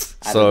 man. Yes.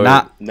 So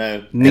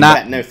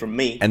no from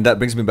me. And that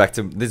brings me back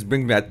to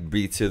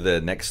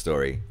the next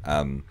story.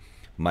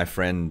 My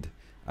friend,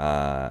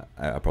 I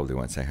probably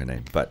won't say her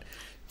name, but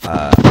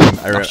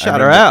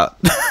shout her out.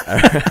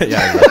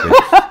 Yeah, exactly.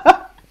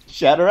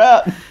 Shout her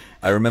out.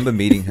 I remember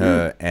meeting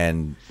her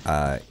and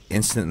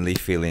instantly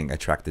feeling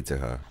attracted to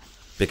her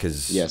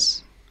because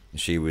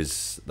she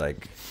was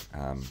like,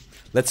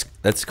 let's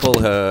call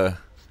her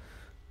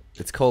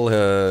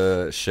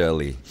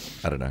Shirley.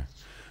 I don't know.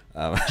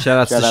 Shout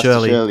outs to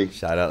Shirley.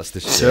 Shout outs to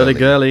Shirley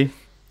girly.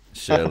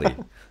 Shirley.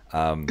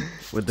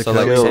 With the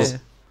curls.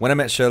 When I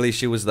met Shirley,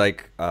 she was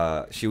like,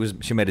 she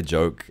made a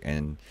joke,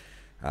 and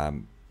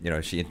you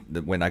know,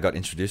 when I got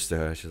introduced to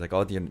her, she's like,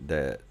 oh,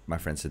 my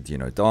friend said, do you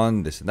know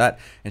Don, this and that,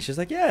 and she's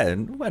like, yeah,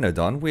 I know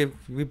Don. We've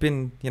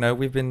been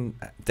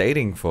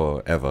dating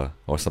forever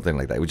or something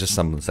like that. It was just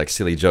some like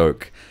silly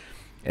joke,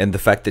 and the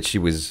fact that she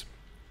was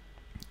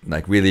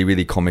like really,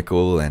 really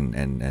comical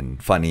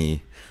and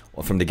funny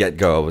from the get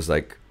go, I was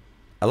like,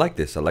 I like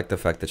this. I like the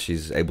fact that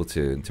she's able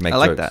to make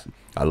jokes.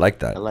 I like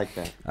that.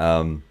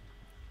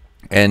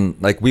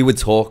 And like we would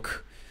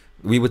talk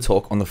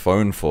on the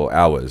phone for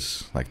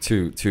hours, like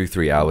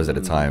 2-3 hours at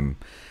a time,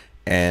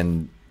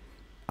 and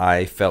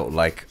I felt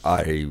like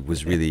I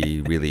was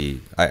really,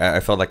 really, I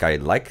felt like I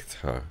liked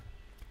her,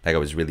 like I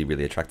was really,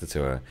 really attracted to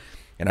her.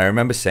 And I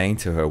remember saying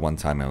to her one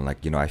time, I'm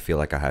like, you know, I feel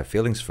like I have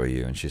feelings for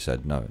you, and she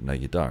said, no,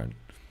 you don't.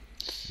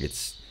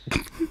 It's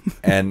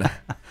and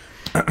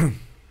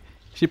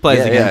she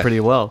plays the game pretty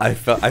well. I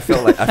felt like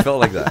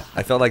that.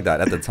 I felt like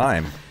that at the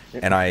time,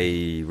 and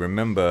I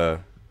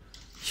remember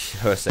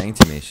her saying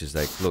to me, she's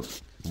like, look,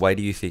 why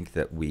do you think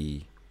that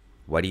we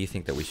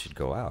should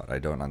go out? I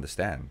don't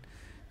understand.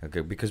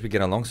 Okay, because we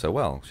get along so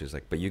well. She's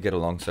like, but you get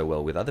along so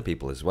well with other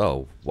people as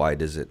well. Why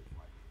does it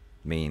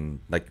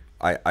mean, like,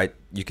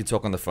 you could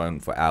talk on the phone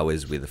for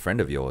hours with a friend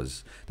of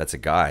yours that's a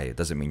guy, it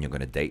doesn't mean you're going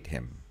to date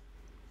him.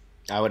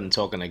 I wouldn't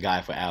talk on a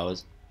guy for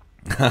hours.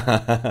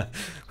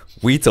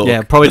 We talk.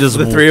 Yeah, probably just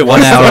the three of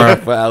 1 hour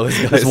for hours.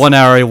 Just 1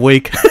 hour a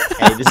week.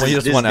 Hey, this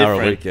just is 1 hour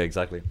different. a week. Yeah,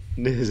 exactly.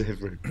 This is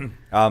different.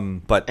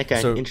 But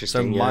okay, so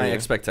interesting. my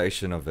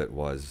expectation of it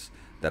was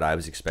that I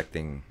was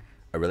expecting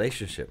a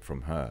relationship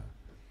from her.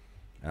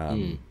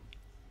 And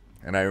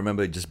I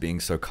remember just being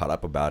so caught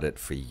up about it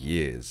for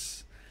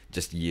years,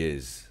 just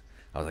years.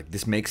 I was like,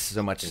 this makes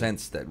so much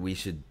sense that we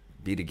should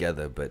be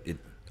together, but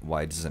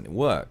why doesn't it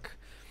work?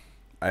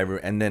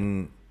 And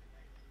then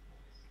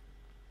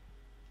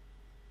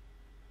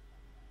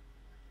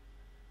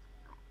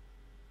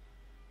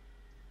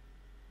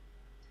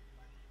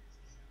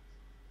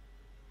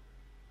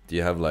do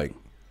you have like?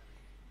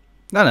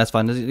 No, that's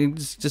fine.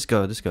 Just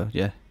go.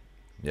 Yeah.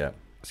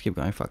 Let's keep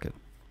going. Fuck it.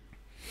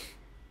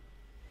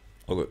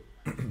 Okay.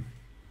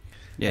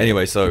 Yeah.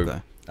 Anyway,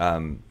 so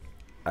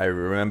I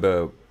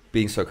remember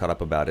being so caught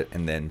up about it,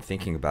 and then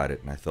thinking about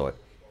it, and I thought,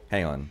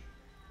 hang on,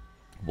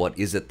 what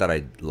is it that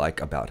I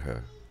like about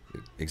her?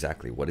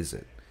 Exactly, what is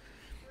it?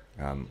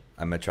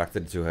 I'm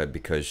attracted to her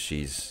because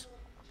she's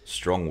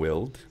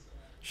strong-willed.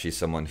 She's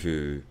someone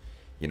who,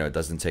 you know,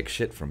 doesn't take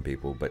shit from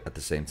people, but at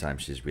the same time,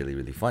 she's really,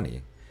 really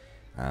funny.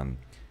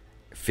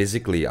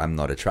 Physically, I'm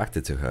not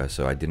attracted to her,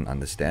 so I didn't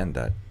understand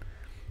that.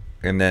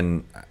 And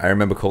then I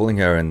remember calling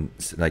her and,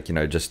 like, you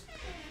know, just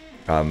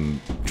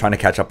trying to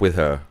catch up with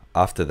her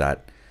after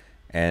that.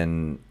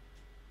 And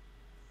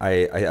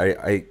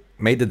I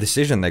made the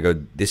decision. I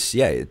go,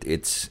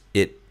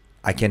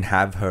 I can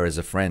have her as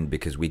a friend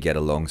because we get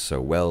along so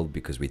well,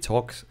 because we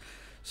talk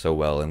so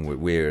well, and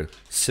we're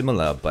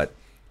similar, but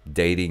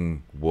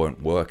dating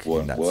won't work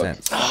in that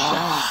sense.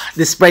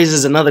 This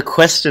raises another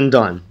question,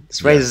 Don.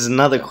 This raises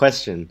another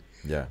question.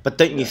 Yeah. But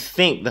don't you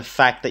think the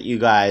fact that you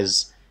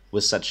guys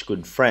were such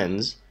good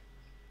friends,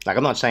 like,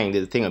 I'm not saying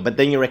the thing, but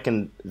then you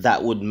reckon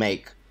that would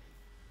make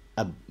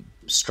a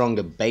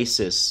stronger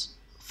basis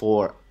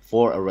for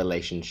a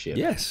relationship?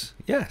 Yes.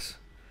 Yeah.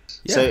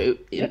 So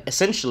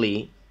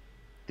essentially,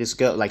 this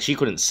girl, like, she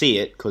couldn't see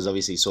it because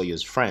obviously saw you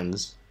as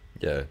friends.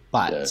 Yeah.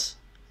 But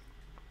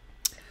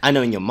I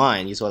know in your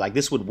mind you saw, like,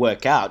 this would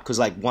work out because,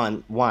 like,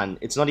 one,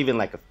 it's not even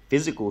like a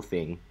physical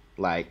thing.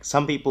 Like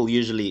some people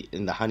usually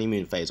in the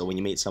honeymoon phase, or when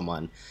you meet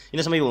someone,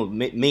 some people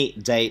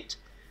meet, date,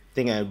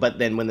 but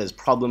then when there's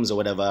problems or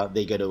whatever,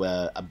 they go to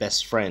a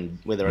best friend,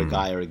 whether a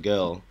guy or a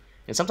girl.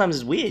 And sometimes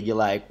it's weird. You're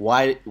like,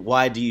 why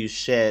do you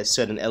share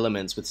certain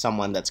elements with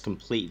someone that's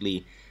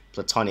completely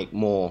platonic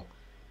more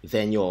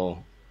than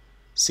your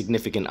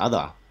significant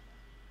other?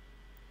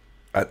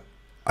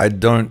 I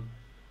don't.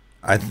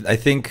 I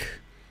think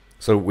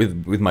so.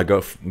 With my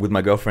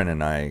girlfriend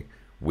and I,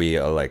 we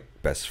are like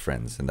best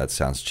friends, and that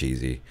sounds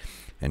cheesy.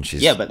 And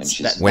she's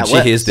when she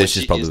hears this,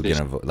 she's probably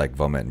gonna like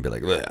vomit and be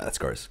like, "That's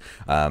gross."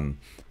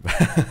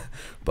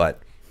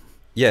 But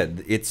yeah,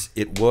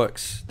 it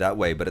works that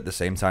way. But at the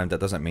same time, that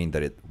doesn't mean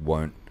that it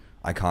won't.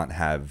 I can't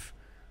have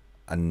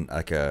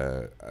a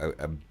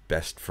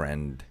best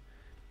friend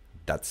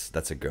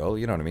that's a girl.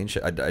 You know what I mean?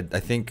 I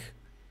think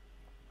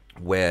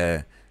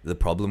where the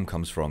problem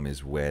comes from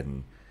is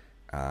when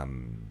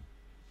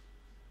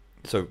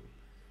so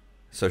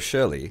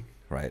Shirley,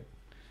 right?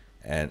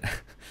 And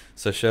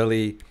so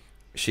Shirley,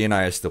 she and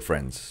I are still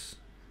friends.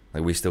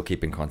 Like we still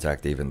keep in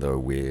contact even though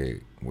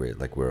we're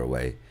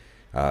away.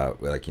 We're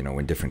like,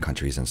 in different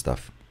countries and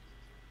stuff.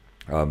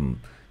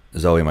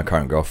 Zoe, my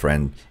current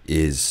girlfriend,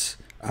 is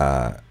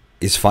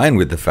fine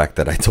with the fact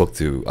that I talk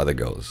to other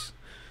girls.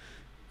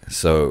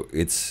 So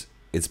it's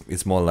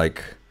more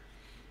like,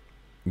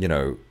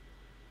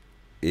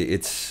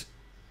 it's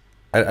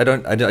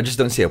I just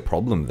don't see a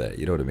problem there.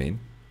 You know what I mean?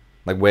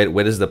 Like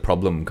where does the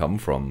problem come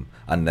from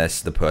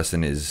unless the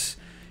person is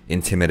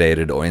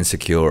intimidated or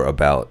insecure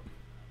about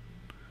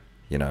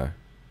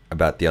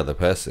the other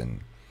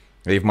person.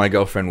 If my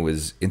girlfriend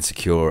was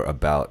insecure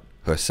about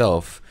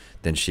herself,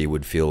 then she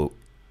would feel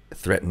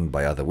threatened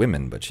by other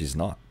women, but she's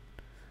not.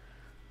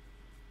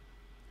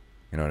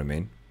 You know what I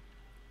mean?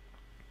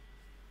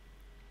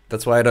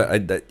 That's why I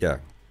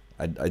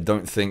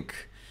don't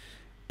think,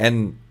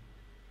 and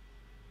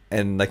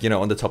like,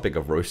 on the topic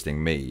of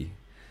roasting me,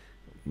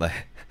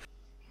 like,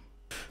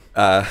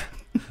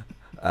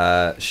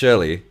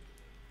 Shirley,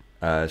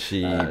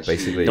 she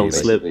basically don't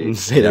slip and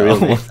say the real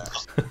name.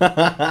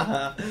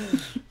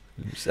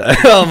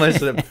 Oh my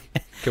slip!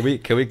 Can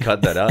we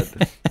cut that out?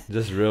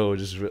 Just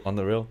on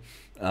the real.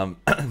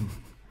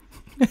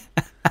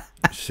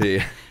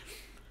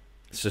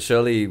 So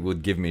Shirley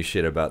would give me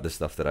shit about the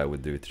stuff that I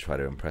would do to try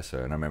to impress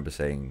her, and I remember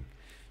saying,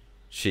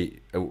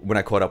 when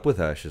I caught up with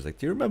her, she was like,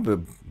 "Do you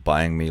remember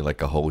buying me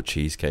like a whole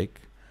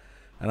cheesecake?"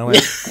 And I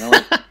went,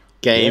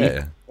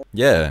 "Game,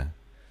 yeah,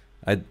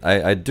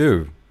 I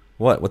do.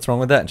 What's wrong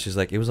with that?" And she's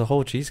like, "It was a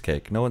whole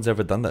cheesecake. No one's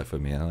ever done that for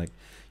me." And I'm like,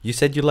 "You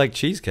said you like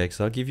cheesecake,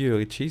 so I'll give you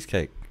a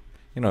cheesecake."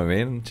 You know what I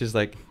mean? And she's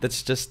like,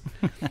 "That's just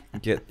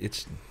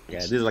it's." Yeah,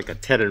 this is like a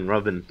Ted and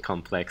Robin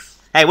complex.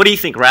 Hey, what do you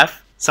think,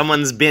 Raf?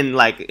 Someone's been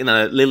like in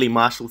a Lily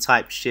Marshall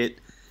type shit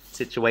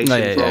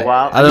situation for a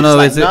while. I don't know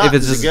if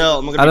it's just. I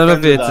don't know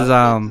if it's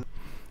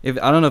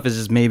I don't know if it's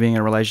just me being in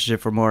a relationship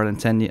for more than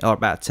 10 years or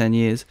about 10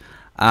 years.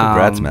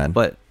 Congrats, man.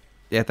 But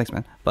yeah, thanks,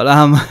 man. But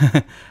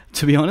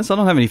to be honest, I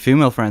don't have any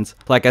female friends.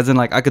 Like, as in,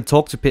 like, I could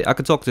talk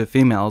to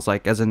females,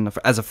 like, as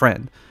a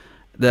friend.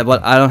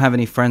 But I don't have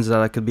any friends that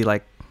I could be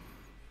like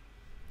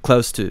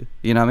close to.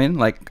 You know what I mean?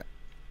 Like,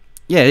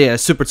 yeah,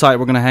 super tight.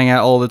 We're gonna hang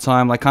out all the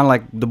time, like kind of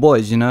like the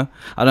boys. I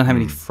don't have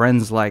any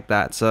friends like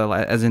that. So,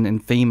 like, as in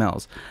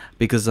females,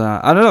 because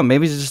I don't know.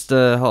 Maybe it's just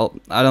the whole.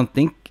 I don't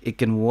think it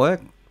can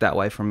work that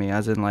way for me.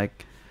 As in,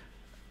 like,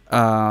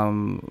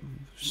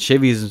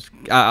 Shivy's.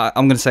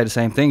 I'm gonna say the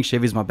same thing.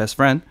 Shivy's my best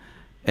friend,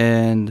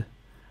 and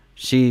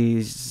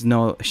she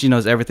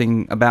knows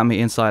everything about me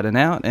inside and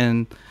out,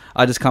 and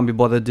I just can't be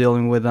bothered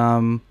dealing with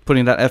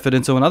putting that effort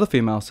into another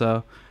female.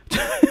 So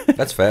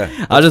that's fair.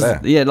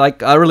 Yeah,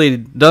 like, I really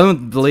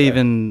don't believe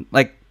in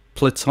like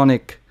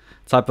platonic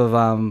type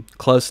of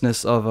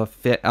closeness of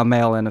a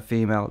male and a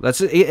female.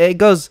 It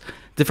goes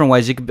different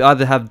ways. You could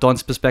either have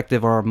Don's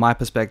perspective or my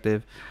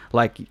perspective.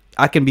 Like,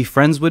 I can be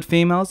friends with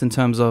females in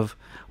terms of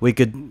we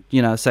could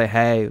say,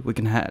 hey, we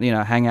can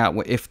hang out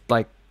if,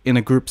 like, in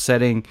a group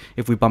setting,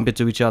 if we bump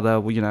into each other,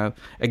 we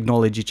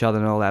acknowledge each other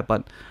and all that,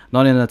 but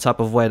not in the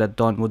type of way that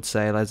Don would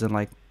say, as in,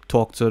 like,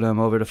 talk to them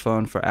over the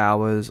phone for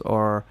hours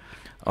or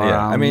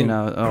I mean,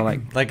 or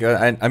like like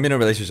I'm in a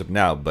relationship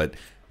now, but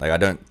like I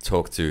don't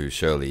talk to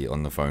Shirley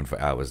on the phone for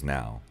hours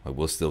now. Like,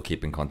 we'll still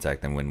keep in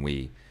contact, and when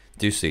we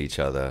do see each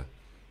other,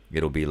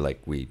 it'll be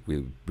like we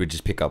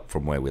just pick up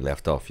from where we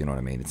left off. You know what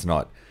I mean? It's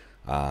not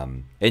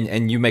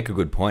and you make a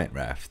good point,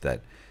 Raf,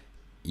 that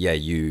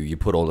you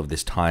put all of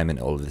this time and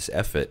all of this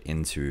effort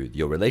into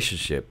your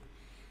relationship,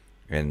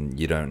 and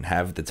you don't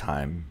have the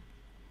time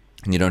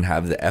and you don't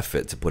have the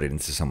effort to put it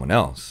into someone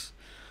else.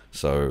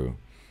 So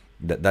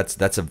that's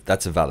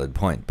a valid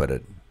point, but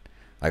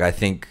like, I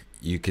think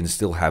you can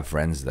still have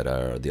friends that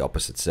are the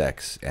opposite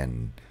sex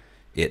and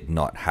it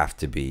not have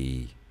to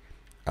be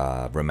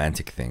a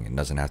romantic thing. It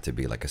doesn't have to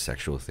be like a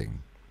sexual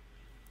thing.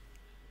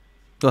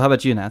 Well, how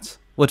about you, Nats?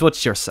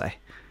 What's your say?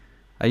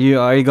 Are you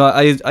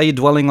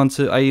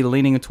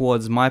leaning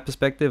towards my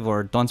perspective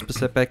or Don's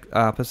perspective,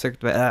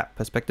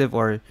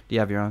 or do you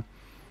have your own?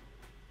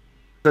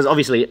 because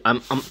obviously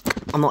I'm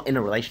not in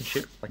a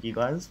relationship like you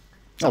guys.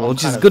 So well,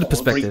 which is good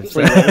perspective.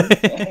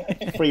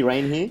 Free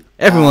reign here.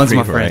 Everyone's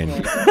my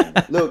friend.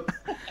 Look,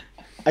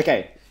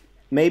 okay,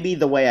 maybe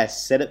the way I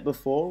said it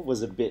before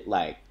was a bit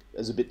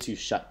too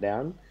shut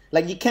down.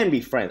 Like, you can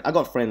be friends. I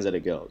got friends that are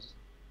girls.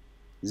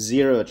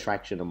 Zero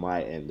attraction on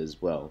my end as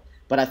well.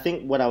 But I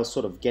think what I was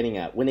sort of getting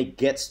at, when it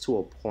gets to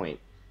a point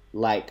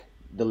like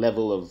the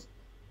level of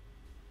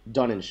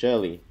Don and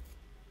Shirley,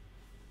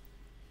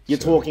 you're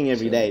talking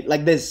every day.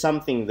 Like, there's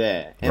something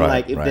there. And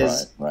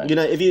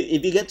if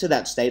if you get to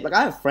that state, like,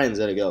 I have friends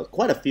that are girls,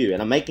 quite a few,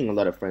 and I'm making a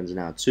lot of friends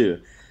now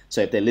too. So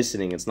if they're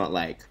listening, it's not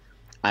like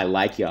I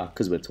like ya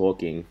because we're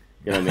talking.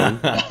 You know what I mean?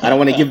 I don't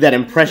want to give that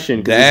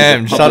impression.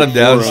 Damn, shut him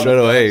down straight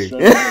away.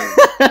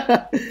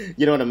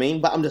 You know what I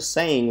mean? But I'm just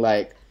saying,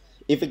 like,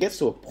 if it gets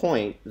to a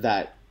point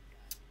that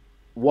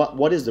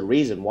what is the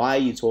reason? Why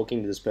are you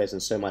talking to this person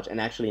so much and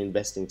actually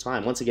investing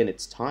time? Once again,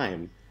 it's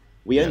time.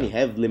 We only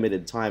have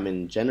limited time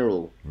in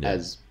general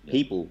as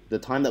people. The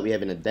time that we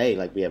have in a day,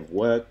 like, we have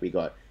work, we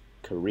got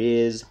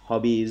careers,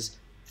 hobbies,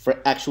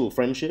 actual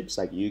friendships,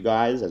 like you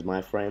guys as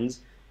my friends,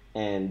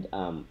 and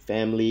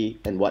family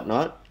and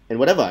whatnot. And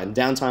whatever, and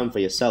downtime for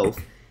yourself.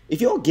 If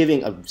you're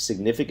giving a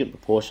significant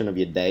proportion of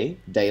your day,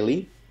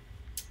 daily,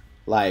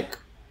 like,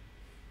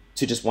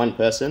 to just one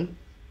person,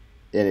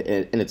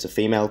 and it's a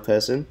female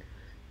person,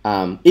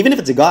 even if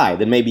it's a guy,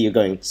 then maybe you're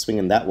going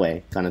swinging that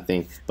way, kind of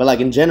thing. But,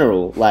 like, in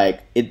general,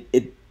 like,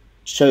 it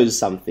shows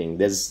something.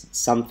 There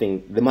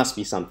must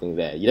be something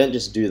there. You don't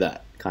just do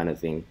that kind of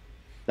thing.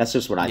 That's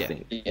just what I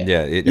think.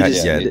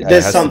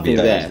 There's something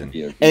there.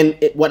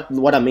 And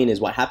what I mean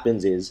is, what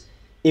happens is,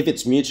 if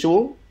it's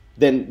mutual,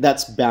 then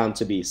that's bound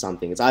to be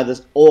something. It's either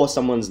or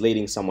someone's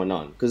leading someone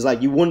on. Because,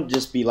 like, you wouldn't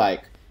just be,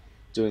 like,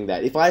 doing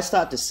that. If I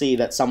start to see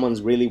that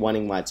someone's really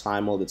wanting my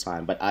time all the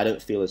time, but I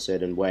don't feel a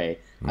certain way,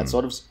 I'd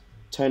sort of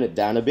turn it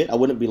down a bit. I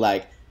wouldn't be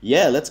like,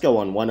 yeah, let's go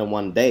on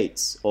one-on-one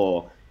dates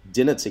or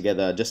dinner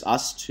together, just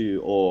us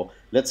two, or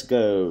let's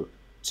go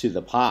to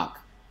the park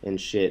and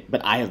shit.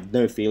 But I have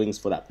no feelings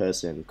for that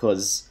person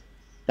because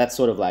that's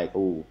sort of like,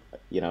 ooh,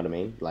 you know what I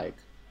mean? Like,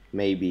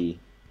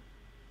 maybe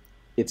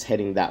it's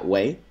heading that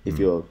way if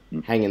you're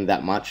hanging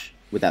that much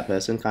with that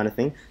person, kind of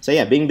thing. So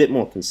yeah, being a bit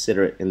more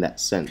considerate in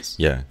that sense.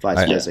 Yeah,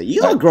 vice versa. You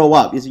gotta grow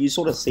up. You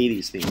sort of see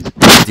these things.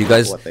 Do you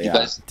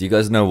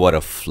guys know what a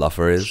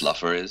fluffer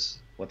is?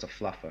 What's a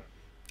fluffer?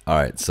 All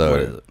right,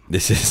 so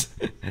this is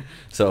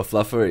so a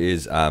fluffer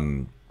is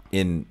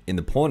in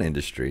the porn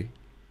industry,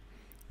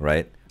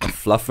 right? A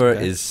fluffer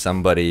is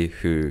somebody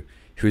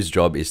whose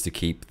job is to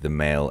keep the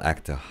male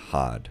actor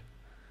hard.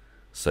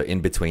 So in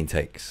between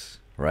takes,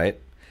 right?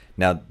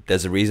 Now,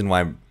 there's a reason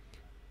why.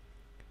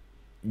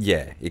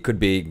 Yeah, it could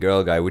be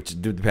girl, guy, which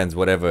depends,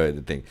 whatever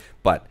the thing.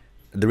 But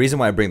the reason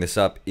why I bring this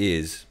up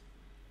is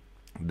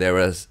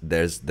there's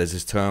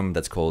this term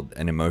that's called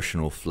an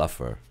emotional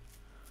fluffer,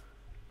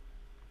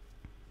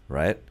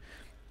 right?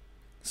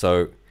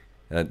 So,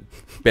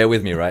 bear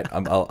with me, right?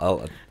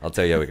 I'll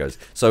tell you how it goes.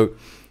 So,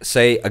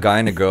 say a guy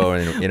and a girl are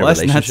in a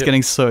relationship. Nat's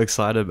getting so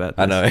excited about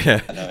this. I know,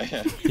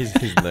 yeah.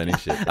 He's learning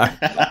shit.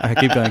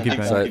 Keep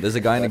going. So there's a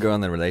guy and a girl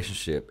in the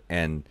relationship,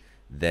 and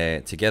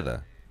they're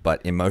together, but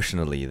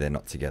emotionally they're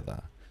not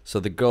together. So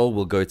the girl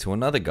will go to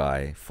another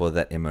guy for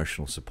that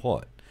emotional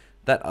support.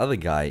 That other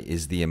guy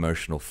is the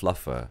emotional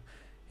fluffer,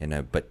 you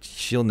know, but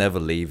she'll never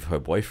leave her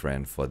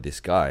boyfriend for this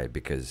guy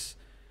because,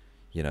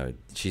 you know,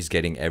 she's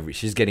getting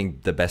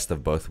the best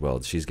of both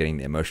worlds. She's getting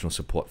the emotional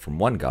support from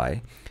one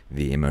guy,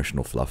 the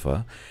emotional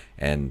fluffer,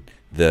 and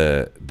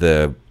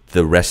the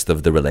rest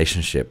of the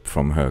relationship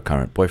from her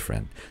current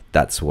boyfriend.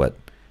 That's what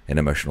an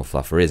emotional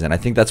fluffer is. And I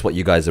think that's what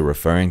you guys are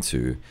referring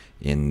to,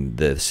 in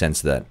the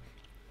sense that,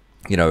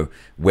 you know,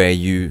 where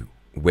you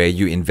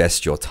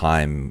invest your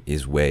time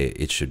is where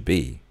it should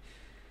be.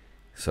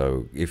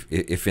 So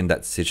if in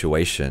that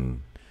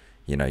situation,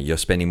 you know, you're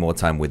spending more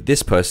time with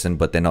this person,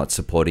 but they're not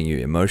supporting you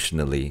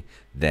emotionally,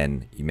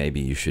 then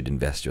maybe you should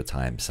invest your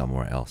time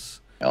somewhere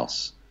else.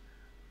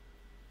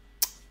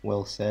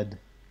 Well said.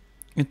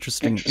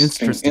 Interesting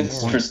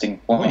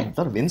point.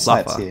 A lot of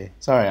insights here.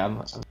 Sorry,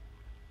 I'm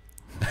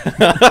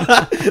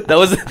that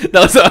was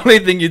the only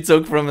thing you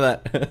took from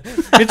that.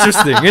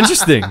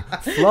 Interesting.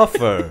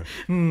 Fluffer.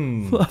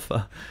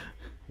 Fluffer.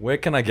 Where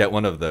can I get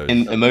one of those?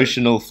 in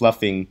emotional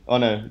fluffing. Oh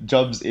no,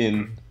 jobs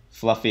in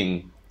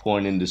fluffing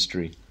porn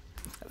industry.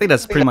 I think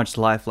that's pretty much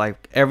life.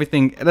 Like,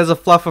 everything, there's a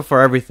fluffer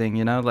for everything,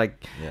 you know.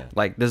 Like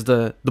there's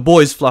the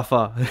boys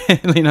fluffer.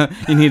 You know,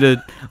 you need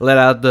to let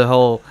out the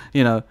whole,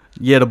 you know,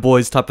 the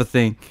boys type of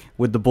thing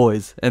with the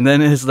boys, and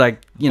then it's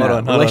like, you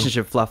know,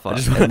 relationship fluffer.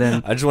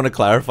 I just want to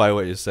clarify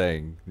what you're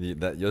saying.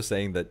 That you're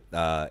saying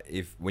that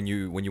if when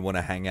you want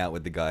to hang out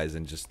with the guys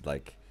and just,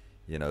 like,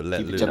 you know,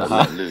 let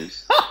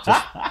loose,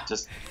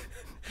 just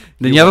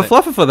then you have a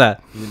fluffer for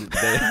that.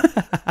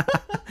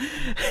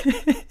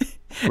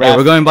 Raph,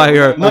 we're going by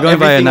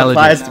analogy.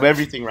 Applies to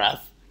everything, Raph.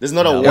 There's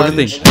not a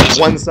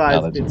one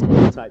size fits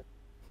all type.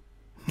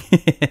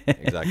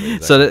 Exactly.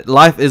 So that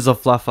life is a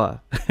fluffer.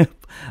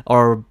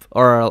 or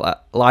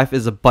life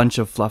is a bunch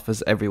of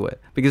fluffers everywhere,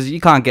 because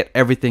you can't get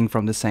everything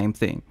from the same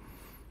thing.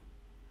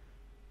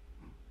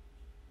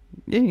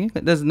 Yeah,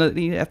 there's no,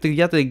 you have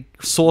to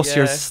source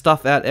your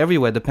stuff out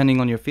everywhere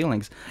depending on your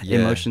feelings.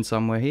 Emotion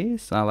somewhere here,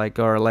 so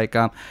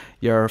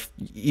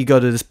you go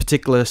to this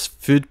particular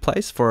food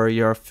place for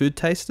your food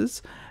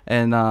tasters,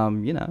 and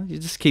you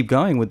just keep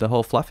going with the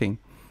whole fluffing.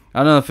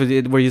 I don't know if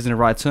we're using the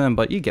right term,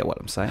 but you get what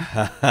I'm saying.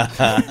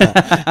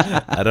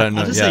 I don't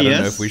know. Yeah, I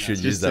don't know if we should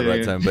use that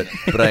right term,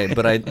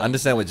 but I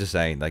understand what you're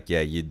saying. Like,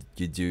 yeah, you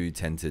do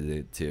tend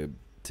to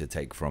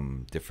take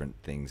from different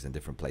things and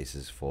different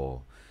places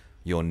for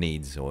your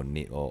needs or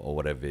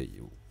whatever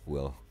you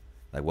will,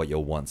 like what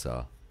your wants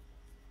are.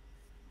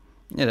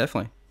 Yeah,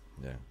 definitely.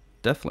 Yeah,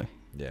 definitely.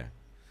 Yeah.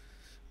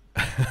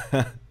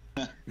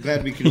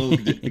 Glad we can all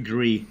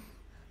agree,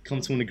 come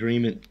to an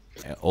agreement.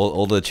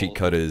 All the cheat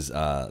coders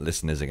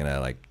listeners are gonna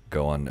like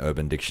go on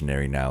Urban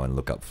Dictionary now and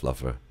look up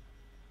fluffer.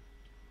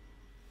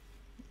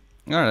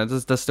 All right,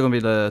 that's still gonna be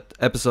the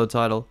episode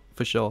title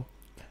for sure.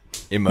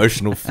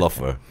 Emotional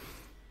fluffer.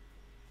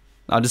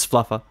 Oh, just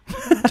fluffer.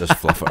 Just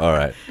fluffer. All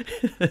right.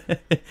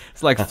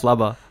 It's like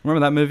Flubber. Remember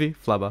that movie,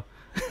 Flubber?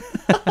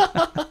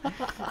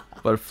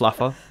 But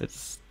fluffer. It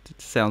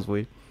sounds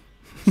weird.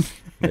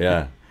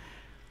 Yeah.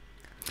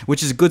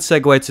 Which is a good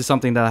segue to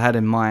something that I had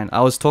in mind.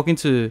 I was talking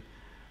to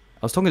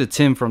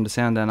Tim from the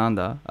Sound Down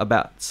Under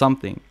about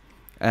something.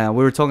 We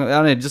were talking.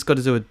 I just got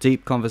into a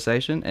deep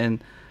conversation,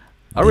 and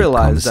I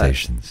realized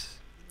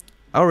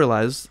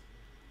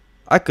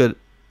I could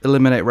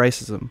eliminate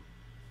racism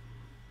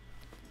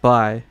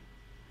by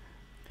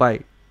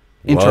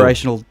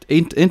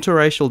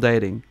interracial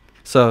dating.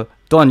 So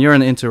Don, you're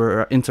in an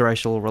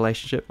interracial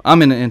relationship.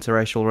 I'm in an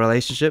interracial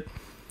relationship,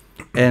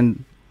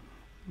 and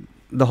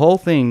the whole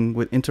thing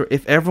with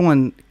if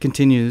everyone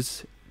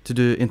continues to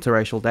do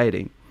interracial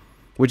dating,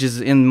 which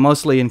is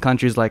mostly in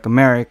countries like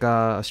America,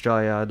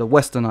 Australia, the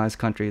westernized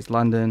countries,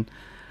 London.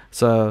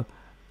 So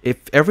if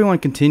everyone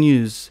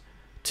continues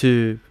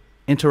to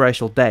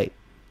interracial date,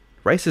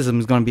 racism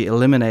is going to be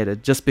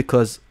eliminated, just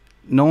because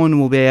no one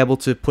will be able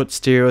to put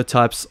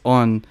stereotypes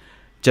on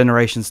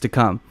generations to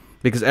come,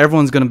 because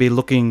everyone's going to be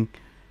looking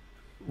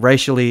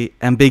racially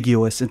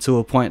ambiguous into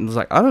a point, and it's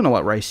like, I don't know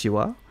what race you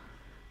are,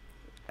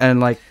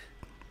 and like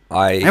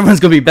everyone's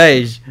going to be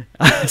beige.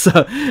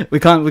 So we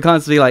can't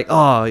be like,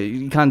 oh,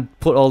 you can't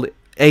put all the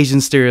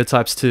Asian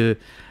stereotypes to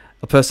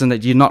a person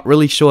that you're not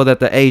really sure that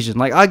they're Asian.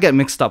 Like, I get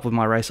mixed up with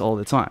my race all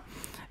the time,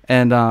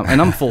 and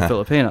I'm full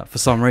Filipino for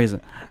some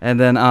reason, and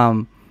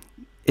then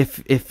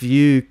if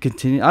you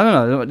continue, I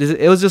don't know,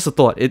 it was just a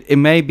thought. It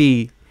may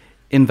be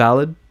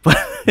invalid, but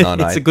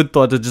it's a good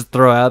thought to just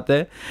throw out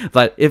there.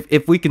 But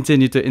if we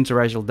continue to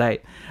interracial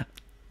date,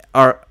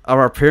 our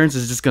appearance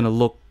is just going to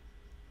look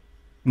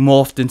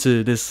morphed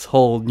into this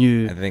whole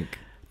new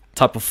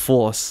type of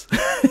force.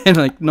 And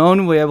like, no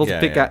one will be able to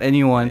pick out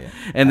anyone.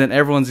 And then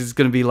everyone's just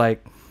going to be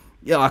like,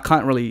 I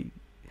can't really.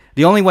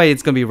 The only way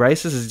it's going to be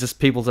racist is just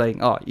people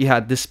saying, oh, you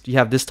have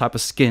this type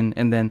of skin,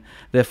 and then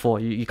therefore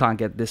you can't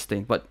get this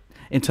thing. But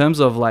in terms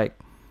of like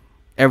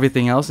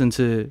everything else,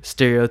 into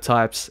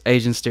stereotypes,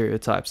 Asian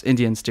stereotypes,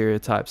 Indian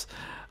stereotypes,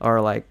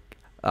 or like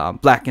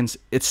black and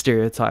its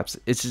stereotypes,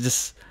 it's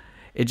just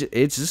going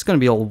to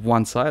be all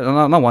one side.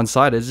 Not one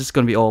side. It's just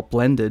going to be all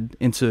blended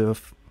into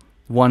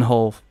one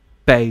whole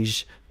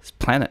beige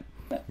planet.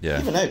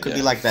 Yeah. Even though it could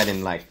be like that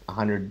in like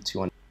 100,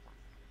 200.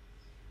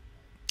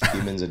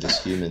 Humans are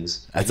just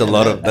humans. That's a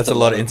lot of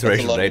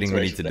interracial dating we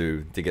need to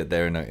do to get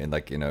there in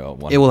like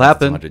 100, it will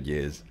happen. 100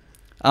 years.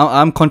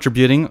 I'm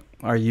contributing.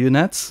 Are you,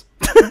 Nats?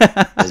 Is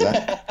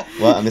that?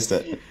 Well, I missed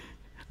it.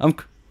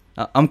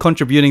 I'm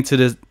contributing to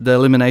the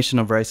elimination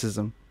of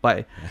racism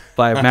by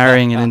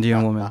marrying an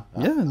Indian woman.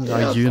 Yeah,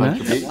 are you,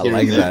 Nats? I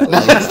like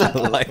that.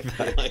 I like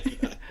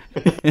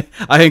that.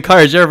 I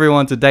encourage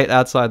everyone to date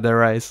outside their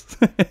race,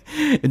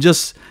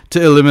 just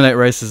to eliminate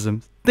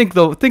racism. Think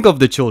of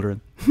the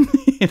children.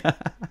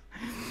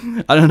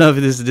 I don't know if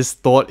this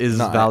thought is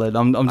valid.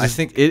 I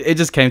think it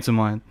just came to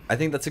mind. I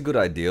think that's a good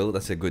ideal.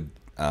 That's a good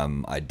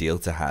ideal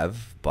to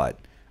have, but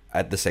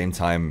at the same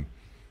time,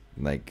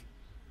 like,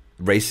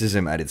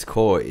 racism at its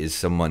core is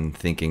someone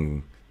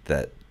thinking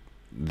that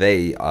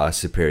they are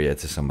superior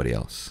to somebody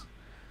else,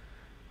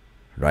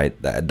 right?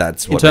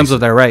 That's what, in terms of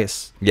their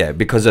race. Yeah,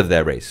 because of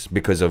their race,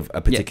 because of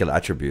a particular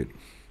attribute.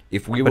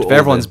 If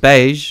everyone's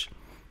beige,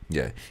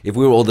 if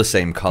we were all the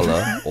same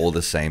color, all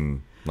the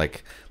same,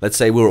 like, let's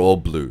say we were all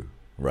blue,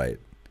 right?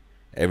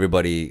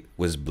 Everybody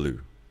was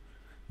blue.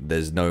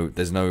 There's no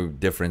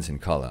difference in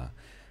color.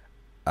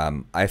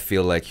 I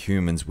feel like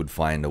humans would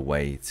find a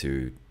way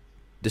to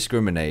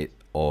discriminate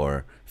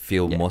or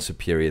feel more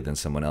superior than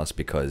someone else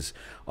because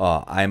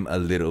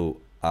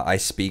I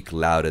speak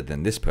louder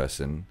than this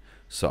person,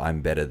 so I'm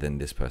better than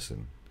this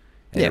person.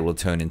 And it will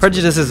turn into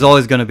prejudice is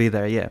always going to be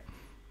there,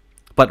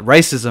 but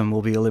racism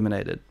will be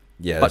eliminated.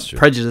 Yeah, but that's true.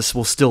 Prejudice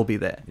will still be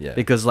there. Yeah.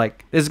 Because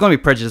like there's going to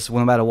be prejudice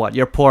no matter what.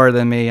 You're poorer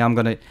than me.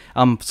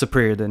 I'm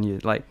superior than you.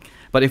 Like,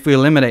 but if we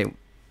eliminate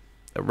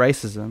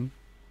racism,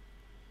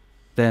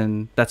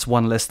 then that's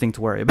one less thing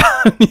to worry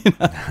about. You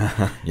know?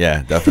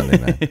 Yeah, definitely,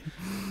 man.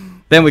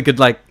 Then we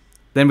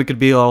could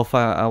be all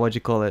what do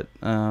you call it?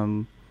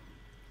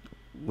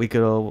 We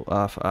could all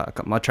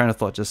my train of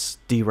thought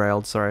just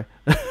derailed. Sorry.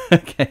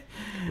 Okay,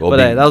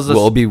 that was we'll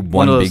all be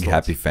one big thoughts.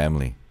 happy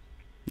family.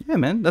 Yeah,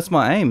 man, that's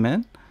my aim,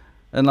 man.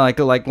 And like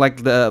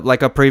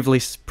I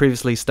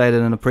previously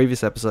stated in a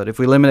previous episode, if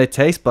we eliminate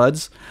taste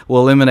buds,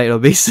 we'll eliminate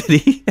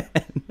obesity.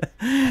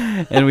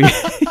 and we.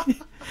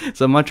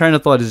 So my train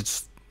of thought is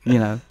just,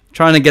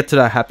 trying to get to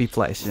that happy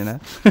place, Hey,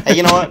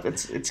 you know what?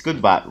 It's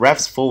good, but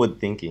Raf's forward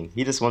thinking.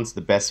 He just wants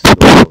the best for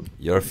the world.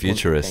 You're a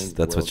futurist.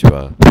 That's what you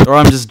are. Or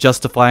I'm just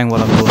justifying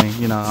what I'm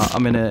doing.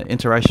 I'm in an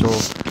interracial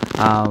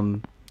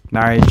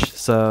marriage,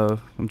 so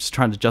I'm just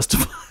trying to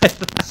justify it.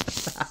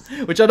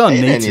 Which I don't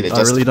need to.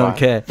 I really don't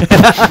care.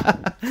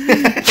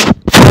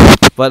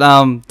 But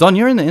Don,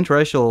 you're in an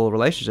interracial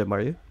relationship,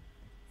 are you?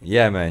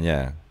 Yeah, man.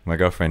 Yeah, my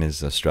girlfriend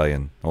is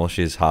Australian. Well,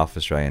 she's half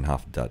Australian,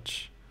 half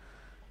Dutch.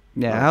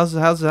 Yeah, how is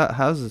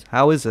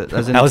it?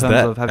 As in How's terms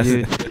that? of how is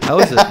it?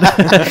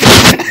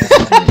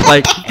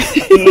 Like,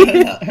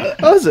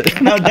 how is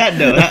it? No, that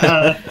no.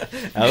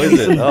 How is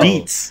it? Oh.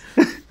 Beats.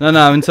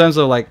 No. In terms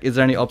of like, is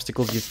there any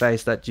obstacles you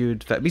face that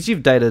because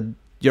you've dated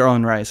your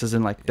own race, as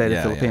in like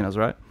dated Filipinos,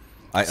 right?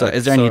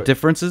 Is there any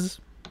differences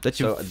that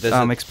you've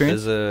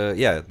experienced?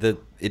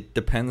 It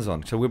depends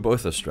on. So we're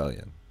both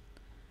Australian.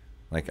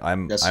 Like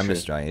I'm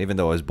Australian, even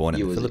though I was born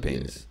in the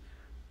Philippines.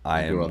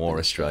 I am more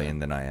Australian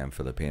than I am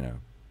Filipino.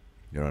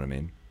 You know what I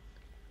mean?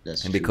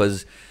 That's and true.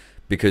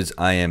 because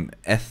I am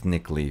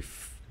ethnically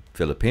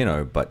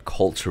Filipino, but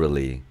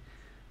culturally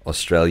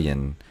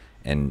Australian,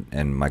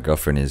 and my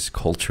girlfriend is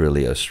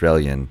culturally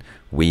Australian,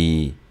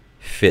 we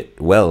fit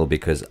well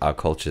because our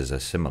cultures are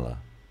similar.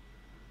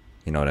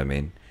 You know what I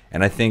mean?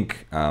 And I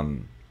think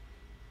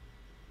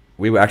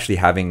we were actually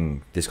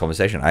having this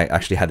conversation. I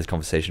actually had this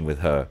conversation with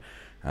her.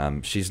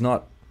 She's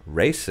not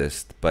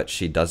racist, but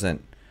she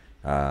doesn't.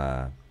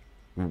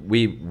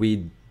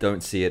 We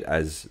don't see it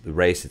as the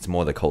race. It's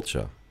more the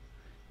culture,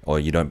 or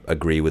you don't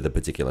agree with a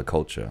particular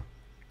culture,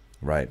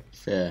 right?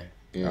 Fair.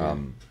 Yeah.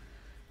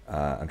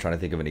 I'm trying to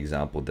think of an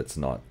example that's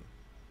not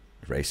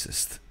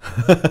racist.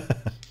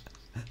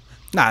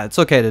 Nah, it's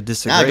okay to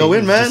disagree. Nah, go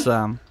in, man. Just,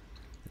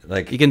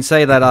 like you can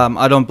say that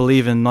I don't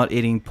believe in not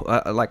eating.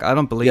 Like I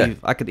don't believe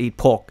I could eat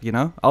pork.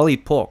 I'll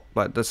eat pork,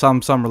 but there's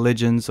some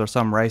religions or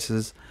some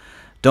races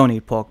don't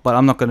eat pork. But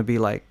I'm not going to be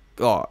like,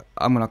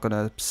 I'm not going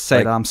to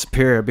say that I'm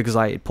superior because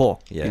I eat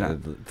pork. Yeah,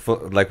 for,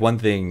 like one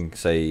thing,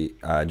 say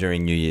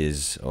during New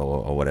Year's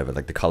or whatever,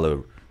 like the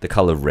color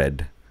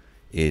red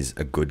is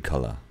a good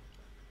color.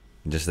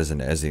 Just as an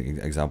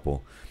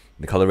example,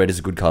 the color red is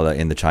a good color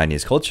in the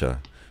Chinese culture.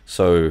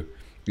 So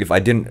if I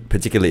didn't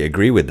particularly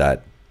agree with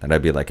that, then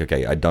I'd be like,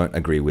 okay, I don't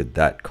agree with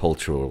that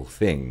cultural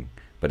thing,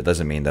 but it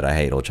doesn't mean that I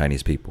hate all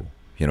Chinese people.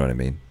 You know what I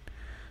mean?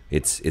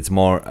 It's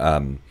more,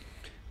 I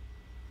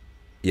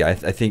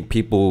think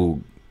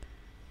people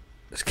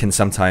can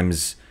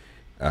sometimes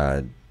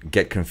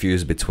get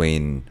confused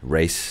between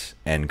race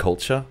and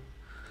culture,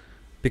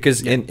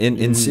 because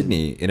in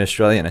Sydney, in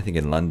Australia, and I think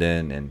in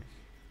London and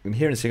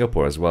here in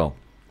Singapore as well,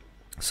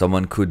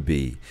 someone could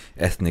be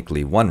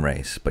ethnically one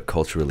race but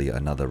culturally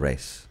another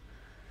race.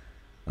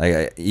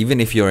 Like even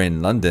if you're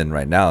in London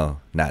right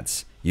now,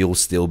 Nats, you'll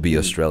still be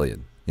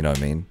Australian. You know what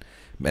I mean?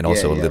 And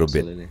also a little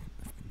bit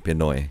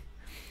Pinoy.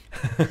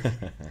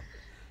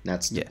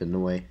 That's the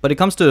Pinoy. But it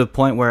comes to a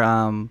point where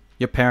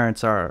your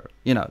parents are,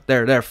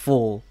 they're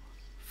full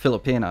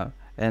Filipino,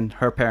 and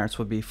her parents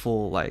would be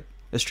full like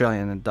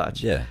Australian and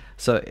Dutch. Yeah.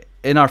 So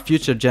in our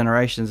future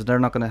generations, they're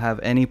not going to have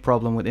any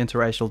problem with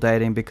interracial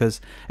dating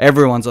because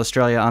everyone's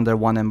Australia under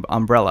one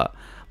umbrella.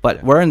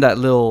 But we're in that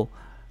little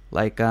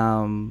like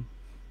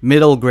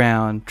middle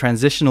ground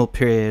transitional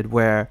period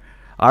where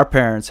our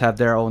parents have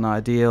their own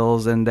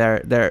ideals, and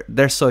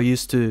they're so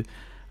used to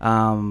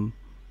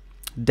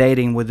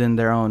dating within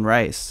their own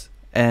race,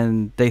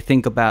 and they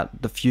think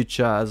about the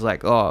future as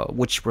like,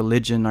 which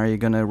religion are you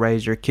going to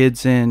raise your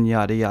kids in,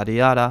 yada yada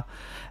yada.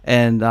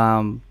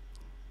 And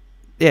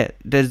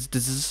there's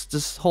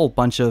this whole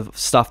bunch of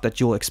stuff that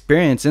you'll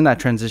experience in that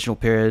transitional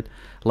period,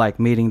 like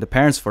meeting the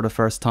parents for the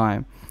first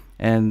time,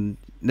 and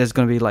there's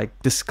going to be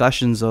like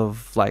discussions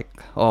of like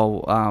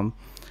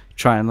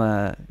trying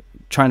to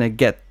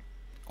get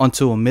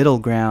onto a middle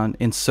ground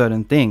in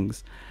certain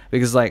things,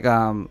 because like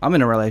I'm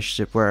in a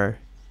relationship where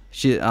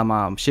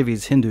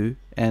Shivi's Hindu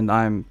and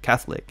I'm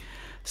Catholic,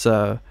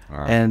 so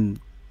her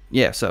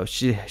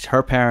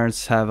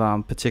parents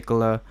have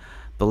particular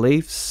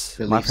beliefs.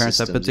 My parents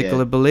have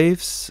particular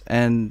beliefs,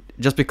 and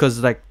just because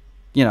like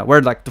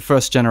we're like the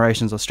first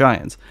generation's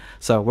Australians,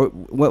 so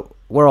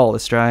we're all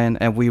Australian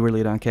and we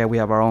really don't care. We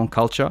have our own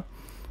culture,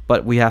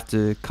 but we have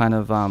to kind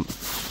of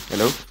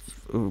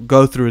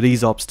go through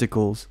these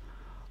obstacles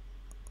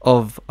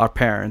of our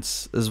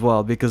parents as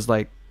well, because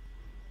like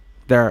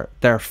they're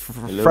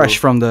fresh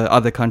from the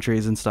other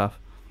countries and stuff.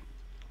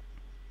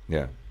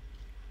 Yeah,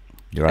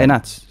 you're right. Hey,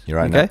 Nats, you're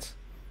right. Okay? Nats.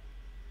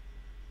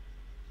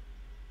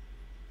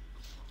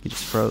 He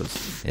just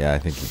froze. Yeah, I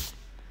think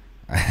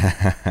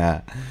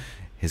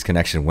His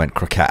connection went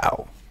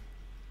krakow.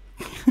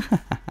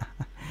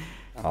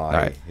 All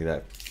right. Hear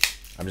that?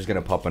 I'm just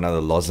gonna pop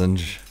another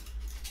lozenge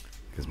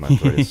because my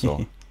throat is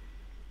sore.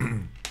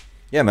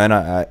 Yeah, man,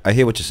 I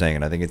hear what you're saying,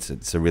 and I think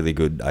it's a really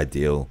good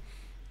ideal.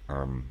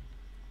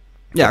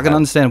 Yeah, I can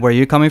understand where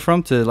you're coming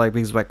from to like,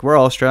 because like we're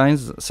all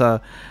Australians, so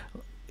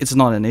it's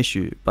not an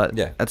issue. But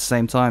Yeah. at the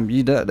same time,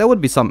 there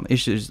would be some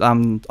issues,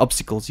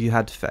 obstacles you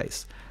had to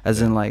face,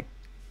 as in like,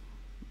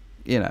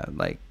 you know,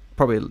 like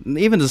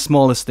probably even the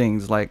smallest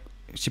things. Like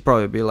she'd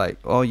probably be like,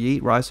 "Oh, you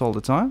eat rice all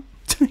the time?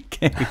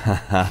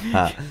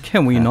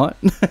 Can we not?"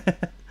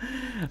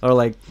 Or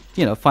like,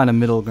 you know, find a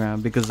middle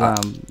ground, because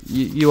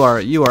you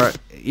are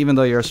even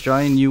though you're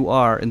Australian, you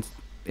are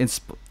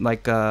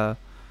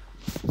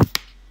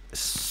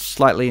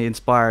slightly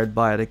inspired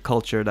by the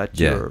culture that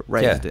you're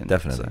raised in.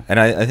 Definitely. So. And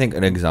I think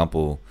an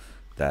example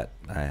that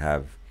I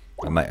have,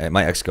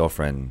 my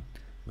ex-girlfriend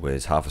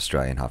was half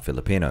Australian, half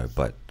Filipino,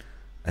 but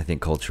I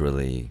think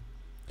culturally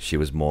she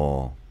was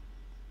more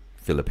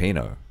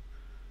Filipino.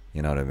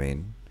 You know what I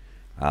mean?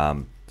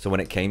 So when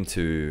it came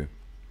to,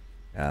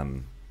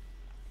 and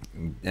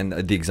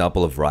the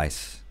example of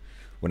rice,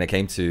 when it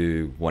came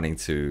to wanting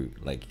to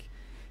like,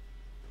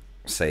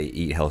 say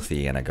eat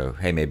healthy, and I go,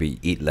 hey, maybe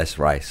eat less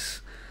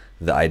rice,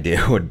 the idea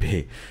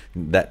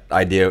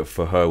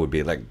for her would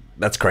be like,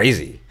 that's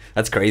crazy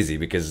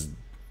because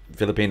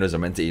Filipinos are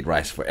meant to eat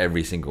rice for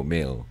every single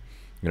meal.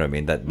 You know what I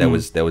mean? That there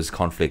was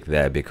conflict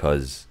there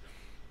because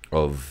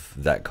of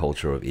that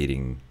culture of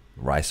eating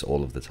rice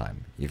all of the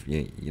time. If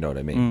you know what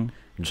I mean?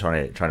 I'm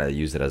trying to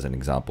use it as an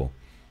example.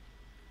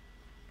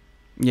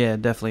 Yeah,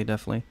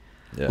 definitely.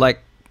 Yeah.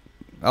 Like,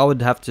 I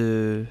would have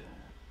to,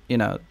 you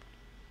know.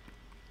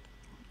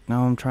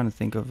 Now I'm trying to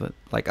think of it.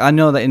 Like, I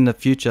know that in the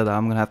future that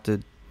I'm gonna have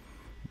to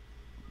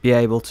be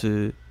able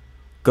to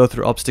go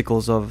through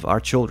obstacles of our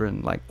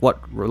children. Like, what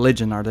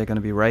religion are they going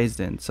to be raised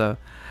in? So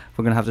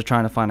we're going to have to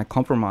try to find a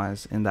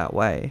compromise in that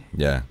way.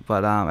 Yeah.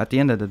 But at the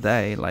end of the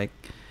day, like,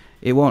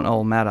 it won't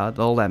all matter.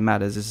 All that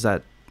matters is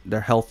that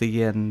they're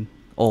healthy and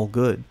all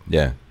good.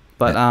 Yeah.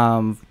 But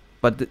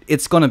but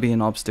it's going to be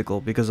an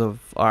obstacle because of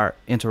our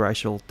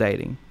interracial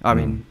dating. I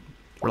mean,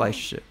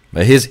 relationship.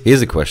 But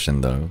here's a question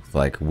though.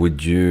 Like,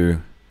 would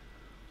you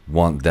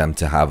want them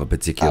to have a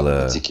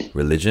particular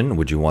religion?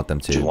 Would you want them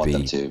to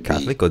be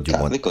Catholic, or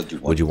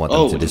would you want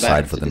them to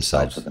decide for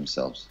themselves?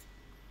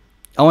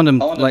 I want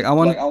them I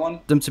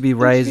want them to be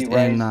raised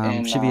in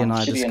Shivi and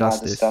I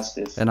discussed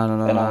this, and I don't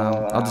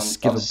know, I'll just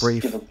give a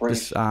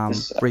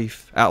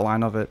brief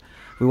outline of it.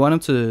 We want them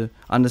to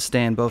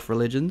understand both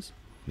religions.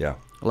 Yeah.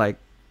 Like,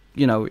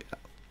 you know,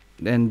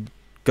 and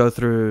go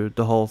through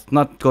the whole,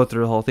 not go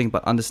through the whole thing,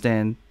 but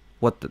understand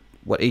what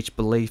each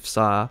beliefs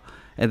are.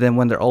 And then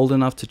when they're old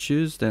enough to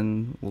choose,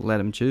 then we'll let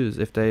them choose.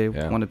 If they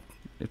want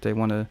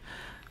to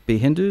be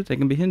Hindu, they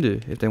can be Hindu.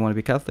 If they want to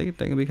be Catholic,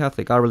 they can be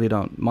Catholic. I really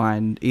don't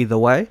mind either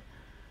way,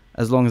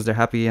 as long as they're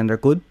happy and they're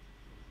good.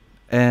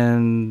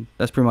 And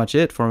that's pretty much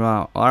it from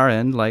our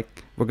end.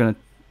 Like, we're gonna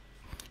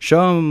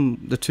show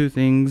them the two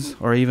things,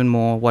 or even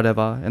more,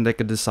 whatever, and they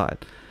could decide.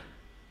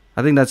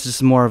 I think that's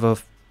just more of a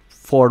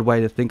forward way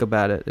to think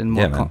about it, and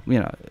more,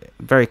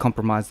 very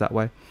compromised that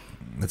way.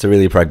 It's a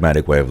really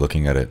pragmatic way of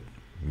looking at it,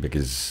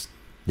 because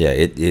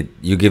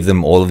you give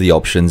them all of the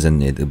options,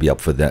 and it'll be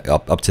up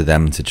to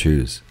them to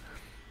choose.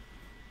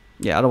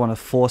 Yeah, I don't want to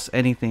force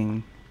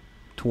anything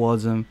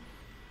towards them,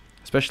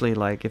 especially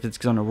like if it's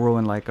going to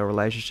ruin like a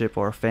relationship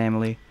or a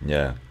family.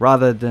 Yeah.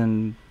 Rather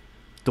than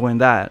doing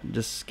that,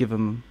 just give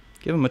them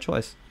a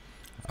choice.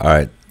 All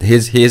right.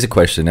 Here's a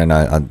question, and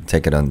I'll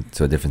take it on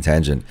to a different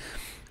tangent.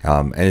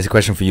 And it's a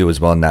question for you as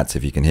well, Nats,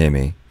 if you can hear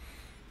me.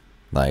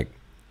 Like,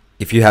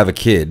 if you have a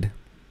kid,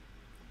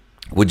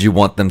 would you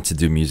want them to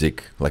do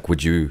music? Like,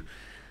 would you,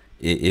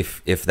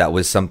 if that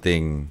was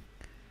something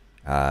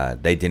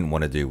they didn't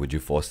want to do, would you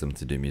force them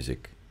to do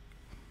music?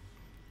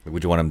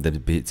 Would you want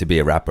them to be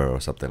a rapper or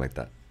something like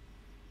that?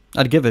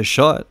 I'd give it a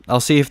shot. I'll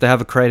see if they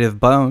have a creative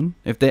bone.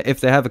 If they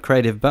have a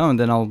creative bone,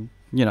 then I'll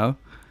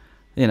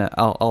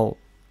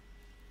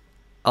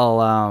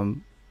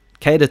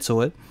cater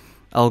to it.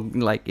 I'll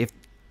like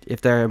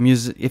if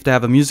they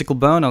have a musical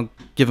bone, I'll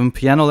give them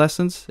piano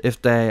lessons. If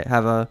they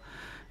have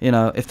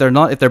if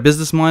they're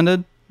business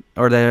minded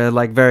or they're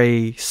like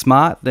very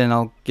smart, then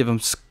I'll give them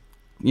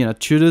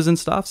tutors and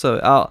stuff. So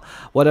I'll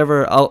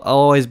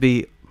always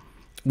be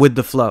with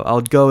the flow.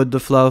 I'll go with the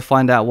flow,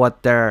 find out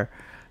what their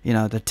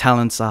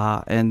talents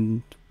are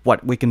and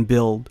what we can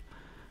build.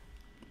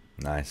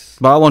 Nice.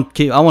 But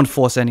I won't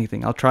force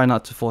anything. I'll try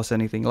not to force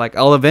anything. Like,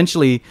 I'll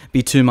eventually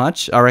be too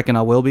much. I reckon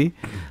I will be.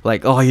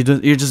 Like, oh,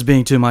 you're just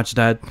being too much,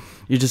 Dad.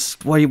 You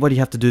just why do you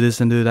have to do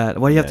this and do that?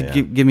 Why do you have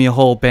to give me a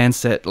whole band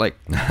set? Like,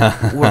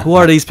 who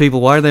are these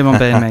people? Why are they my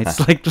bandmates?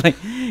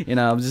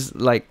 I'm just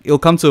like, it'll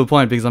come to a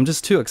point because I'm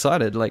just too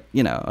excited. Like,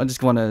 I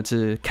just wanted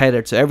to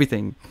cater to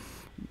everything.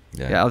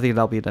 Yeah, I think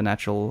that'll be the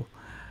natural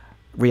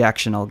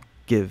reaction I'll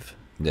give.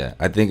 Yeah,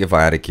 I think if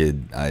I had a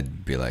kid,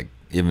 I'd be like,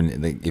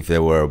 even if they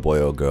were a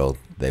boy or girl,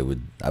 I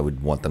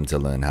would want them to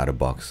learn how to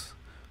box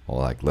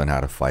or like learn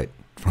how to fight.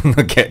 from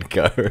the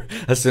get-go.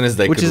 As soon as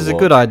they which could is a walk.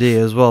 good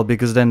idea as well,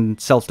 because then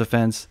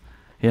self-defense,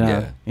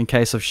 Yeah. in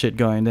case of shit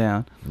going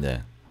down.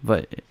 Yeah.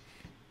 But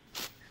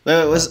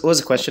What was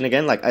the question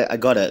again? Like, I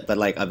got it, but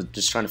like I was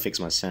just trying to fix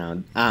my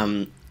sound.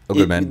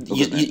 Good, man.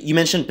 You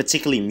mentioned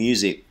particularly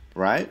music,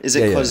 right? Is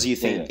it Yeah, because yeah. you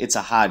think it's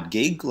a hard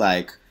gig?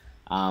 Like,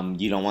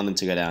 you don't want them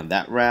to go down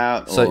that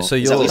route? So or is that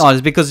you're- what no,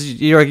 it's because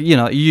you're you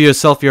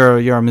yourself, you're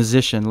a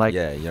musician. Like,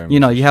 Yeah,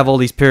 you're a you have all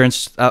these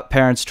parents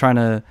trying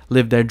to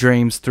live their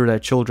dreams through their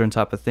children,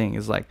 type of thing.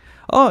 It's like,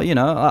 oh,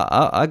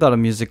 I got a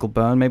musical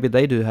bone. Maybe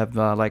they do have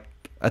like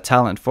a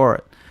talent for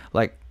it.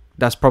 Like,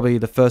 that's probably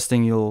the first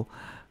thing you'll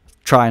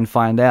try and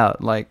find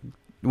out. Like,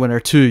 when they're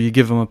 2, you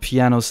give them a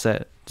piano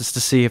set just to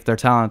see if they're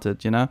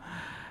talented,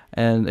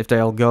 and if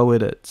they'll go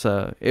with it.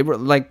 So it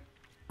like.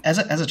 as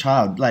a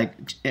child, like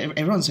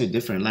everyone's so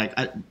different. Like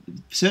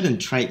certain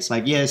traits,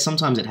 like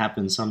sometimes it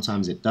happens,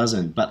 sometimes it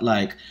doesn't. But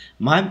like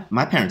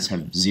my parents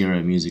have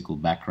zero musical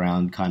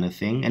background, kind of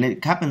thing, and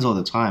it happens all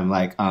the time.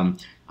 Like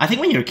I think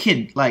when you're a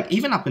kid, like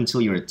even up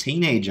until you're a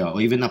teenager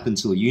or even up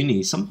until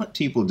uni, some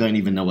people don't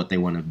even know what they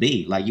want to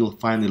be. Like you'll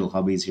find little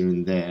hobbies here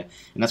and there,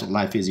 and that's what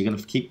life is. You're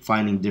gonna keep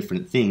finding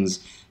different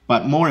things.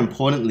 But more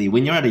importantly,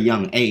 when you're at a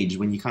young age,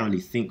 when you can't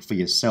really think for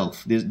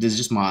yourself, there's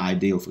just my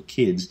ideal for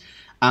kids.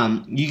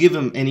 You give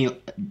them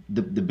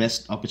the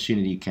best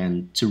opportunity you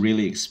can to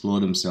really explore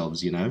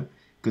themselves,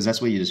 because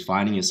that's where you're just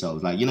finding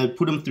yourselves. Like,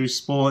 put them through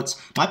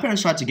sports. My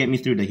parents tried to get me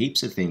through the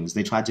heaps of things.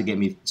 They tried to get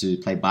me to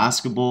play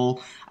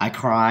basketball. I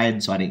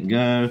cried, so I didn't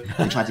go.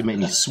 They tried to make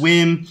me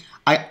swim.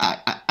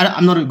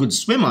 I'm not a good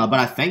swimmer, but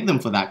I thank them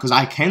for that because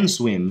I can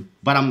swim.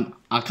 But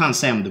I can't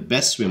say I'm the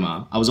best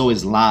swimmer. I was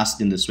always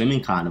last in the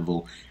swimming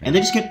carnival. And they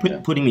just kept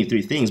putting me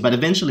through things. But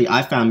eventually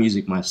I found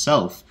music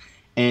myself.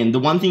 And the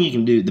one thing you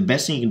can do, the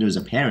best thing you can do as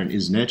a parent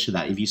is nurture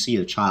that. If you see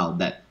a child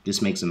that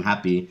this makes them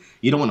happy,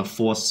 you don't want to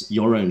force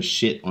your own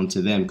shit onto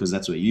them because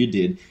that's what you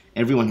did.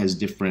 Everyone has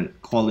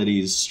different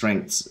qualities,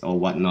 strengths, or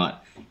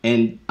whatnot.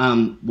 And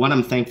what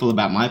I'm thankful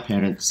about my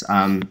parents,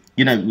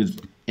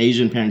 with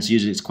Asian parents,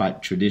 usually it's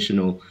quite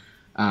traditional.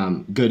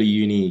 Go to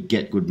uni,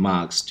 get good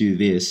marks, do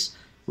this.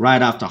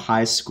 Right after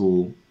high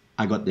school,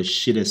 I got the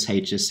shittest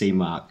HSC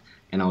mark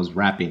and I was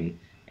rapping.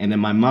 And then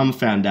my mum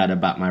found out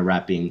about my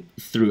rapping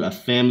through a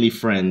family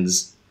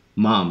friend's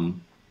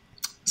mum.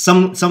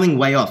 Something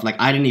way off, like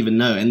I didn't even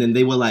know. And then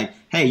they were like,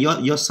 hey,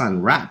 your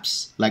son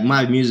raps. Like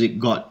my music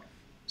got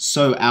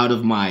so out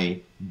of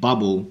my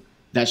bubble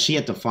that she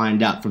had to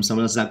find out from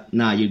someone else that,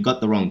 nah, you got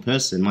the wrong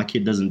person. My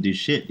kid doesn't do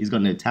shit. He's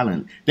got no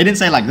talent. They didn't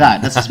say it like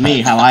that. That's just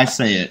me, how I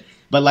say it.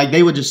 But like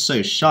they were just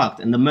so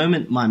shocked. And the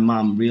moment my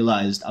mum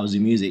realized I was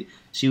in music,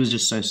 she was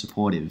just so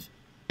supportive.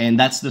 And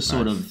that's the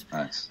sort of,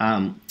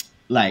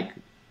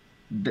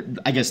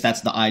 I guess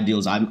that's the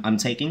ideals I'm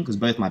taking because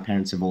both my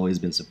parents have always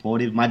been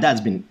supportive. My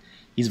dad's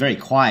he's very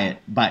quiet,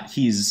 but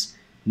he's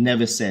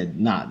never said,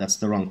 nah, that's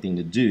the wrong thing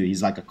to do.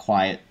 He's like a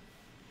quiet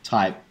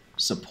type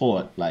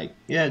support. Like,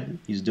 yeah,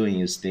 he's doing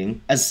his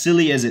thing. As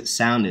silly as it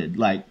sounded,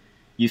 like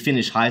you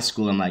finish high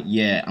school, I'm like,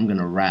 yeah, I'm going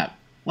to rap.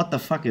 What the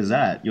fuck is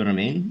that? You know what I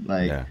mean?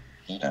 Like,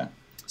 yeah.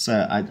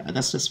 So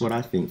that's just what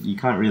I think. You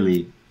can't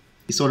really,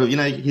 you sort of,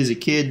 he's a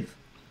kid,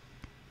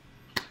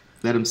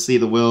 let him see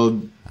the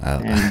world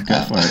and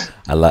go for it.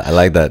 I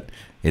like that.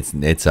 It's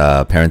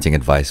parenting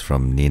advice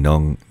from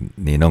Ninong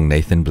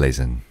Nathan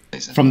Blazon.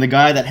 From the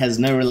guy that has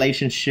no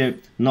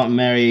relationship, not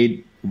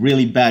married,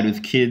 really bad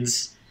with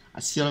kids.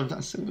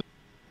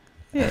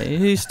 Yeah,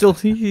 you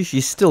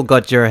still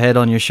got your head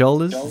on your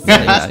shoulders.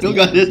 Still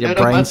got his your head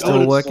on my brain's still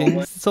shoulders. working.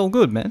 It's all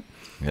good, man.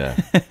 Yeah.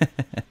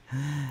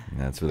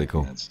 That's really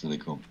cool.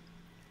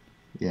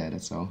 Yeah,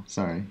 that's all.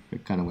 Sorry,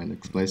 it kind of went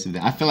explosive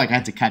there. I feel like I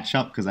had to catch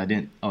up because I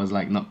was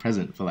like not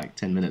present for like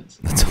 10 minutes.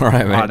 That's all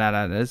right, man.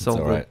 Oh, no, it's all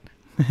good.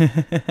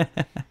 Right.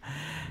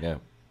 Yeah.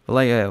 But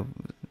like,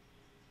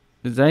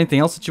 is there anything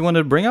else that you wanted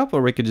to bring up,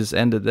 or we could just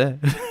end it there?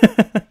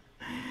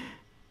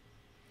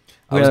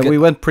 We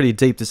went pretty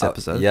deep this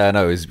episode. Yeah,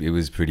 no, it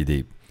was pretty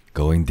deep.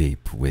 Going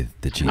deep with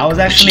the G. I was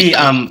actually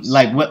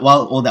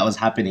while all that was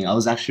happening, I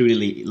was actually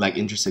really like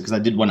interested because I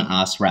did want to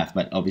ask Raph,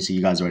 but obviously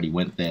you guys already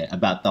went there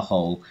about the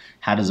whole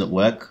how does it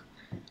work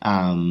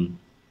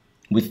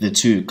with the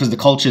two, because the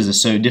cultures are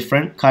so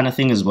different kind of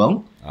thing as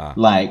well.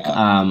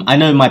 I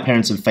know my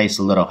parents have faced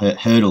a lot of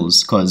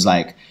hurdles because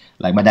like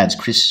my dad's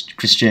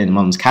Christian,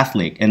 mom's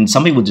Catholic, and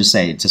some people just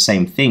say it's the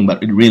same thing,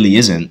 but it really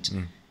isn't.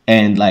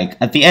 And like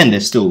at the end,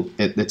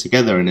 they're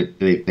together and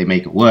they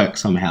make it work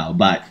somehow.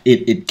 But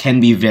it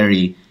can be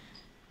very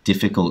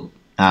difficult,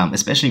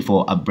 especially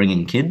for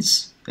upbringing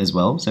kids as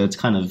well. So it's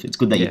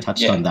good that you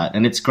touched on that,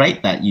 and it's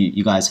great that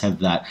you guys have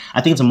that.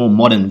 I think it's a more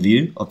modern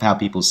view of how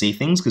people see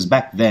things because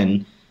back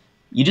then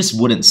you just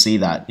wouldn't see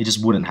that. It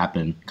just wouldn't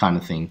happen, kind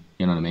of thing.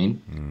 You know what I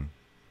mean?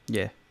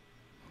 Yeah,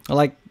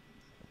 like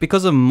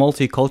because of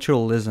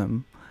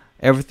multiculturalism,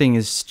 everything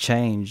has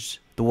changed.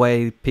 The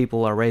way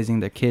people are raising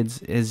their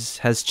kids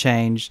has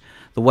changed.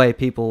 The way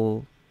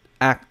people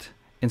act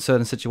in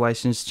certain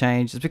situations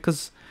changed. It's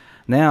because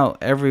now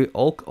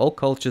all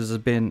cultures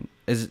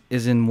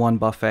is in one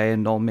buffet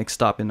and all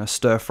mixed up in a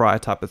stir fry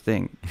type of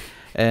thing.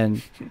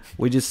 and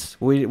we just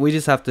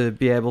have to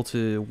be able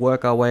to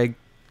work our way,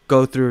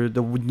 go through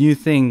the new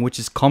thing, which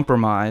is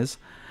compromise,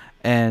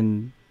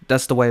 and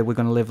that's the way we're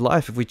going to live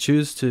life. If we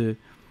choose to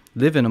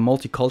live in a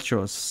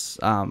multicultural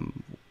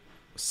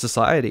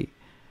society,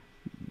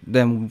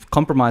 then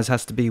compromise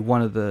has to be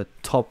one of the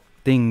top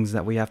things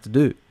that we have to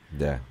do.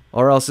 Yeah.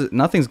 Or else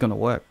nothing's going to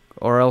work.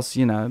 Or else,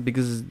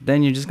 because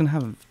then you're just going to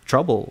have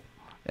trouble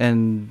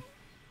and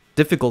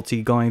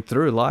difficulty going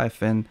through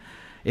life. And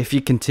if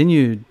you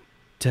continue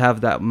to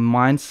have that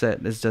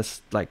mindset, it's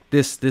just like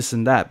this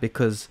and that,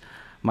 because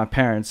my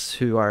parents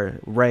who are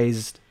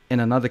raised in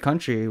another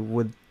country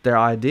with their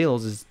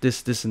ideals is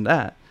this and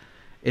that,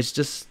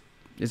 it's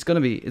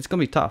gonna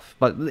be tough.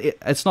 But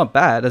it's not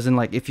bad, as in,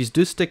 like, if you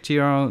do stick to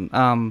your own,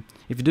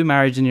 if you do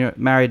married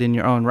in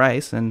your own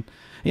race, and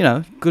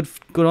good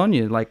on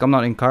you. Like, I'm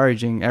not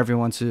encouraging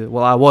everyone to,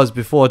 well, I was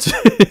before to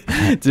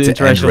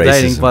interracial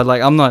dating, but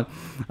like I'm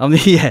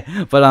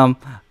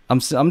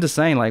just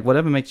saying, like,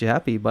 whatever makes you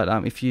happy.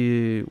 But if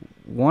you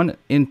want,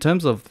 in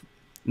terms of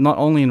not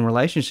only in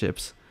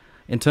relationships,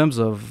 in terms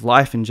of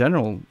life in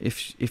general,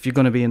 if you're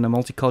going to be in a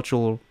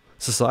multicultural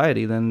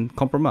society, then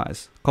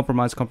compromise.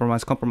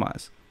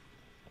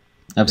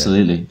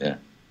 Absolutely. Yeah.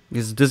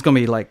 Because there's going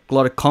to be like a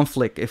lot of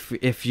conflict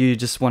if you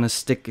just want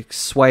to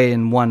sway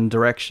in one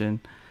direction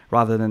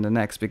rather than the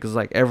next, because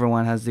like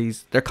everyone has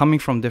they're coming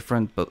from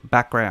different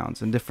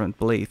backgrounds and different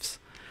beliefs,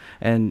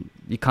 and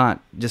you can't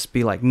just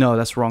be like, no,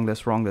 that's wrong,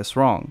 this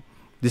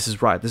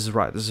is right.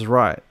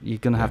 You're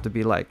going to have to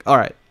be like, all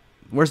right,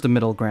 where's the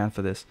middle ground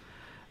for this,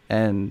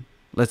 and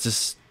let's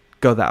just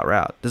go that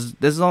route.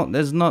 There's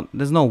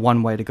no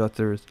one way to go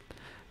through,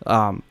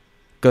 go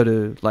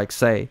to, like,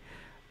 say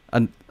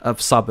a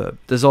suburb.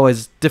 There's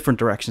always different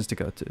directions to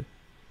go to.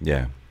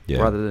 Yeah.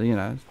 Rather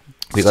than,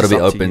 we got to be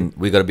open.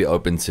 We got to be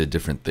open to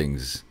different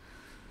things.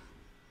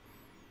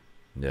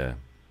 Yeah.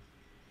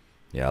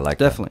 I like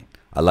definitely.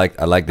 That.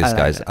 I like this,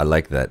 guys. I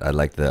like that. I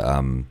like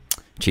the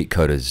cheat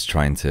coders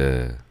trying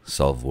to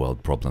solve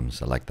world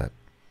problems. I like that.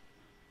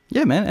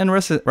 Yeah, man. And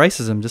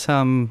racism. Just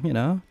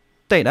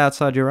date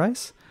outside your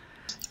race.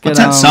 What's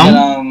that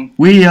song?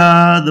 We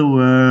are the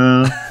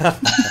world.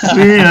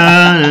 We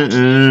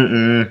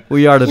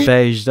are the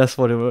beige. That's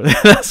what it was.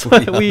 That's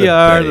what we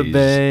are. The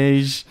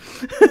beige.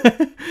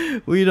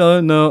 We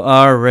don't know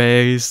our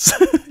race.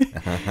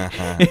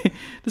 The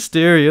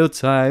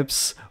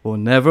stereotypes will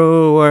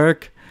never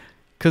work,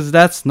 'cause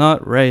that's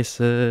not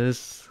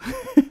racist.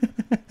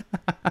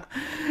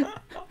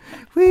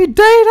 We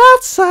date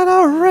outside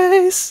our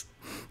race.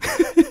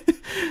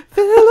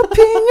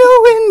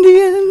 Filipino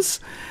Indians,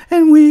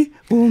 and we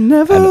will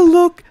never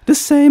look the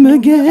same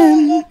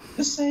again.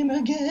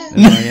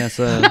 Yeah,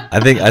 so I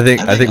think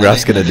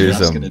Raf's gonna do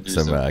some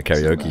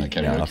karaoke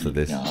now after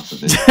this.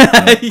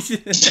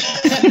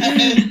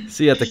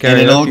 See you at the karaoke.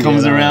 And it all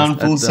comes around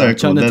full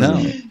circle,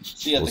 doesn't it?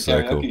 Full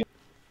circle.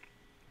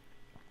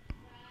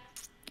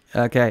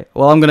 Okay,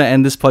 well, I'm gonna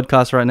end this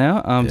podcast right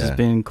now. I'm just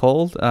being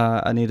called.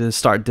 I need to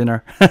start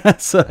dinner,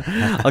 so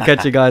I'll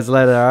catch you guys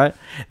later. All right.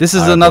 This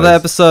is another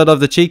episode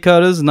of the Cheat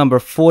Coders, number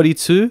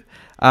 42.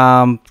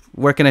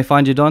 Where can I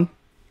find you, Don?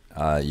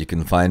 You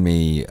can find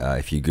me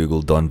if you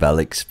Google Don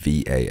Valix,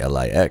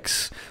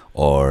 Valix,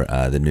 or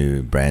the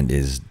new brand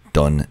is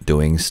Don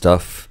Doing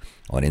Stuff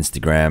on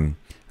Instagram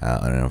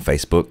and on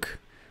Facebook.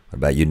 What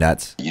about you,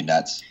 Nats?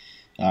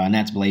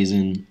 Nats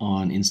Blazin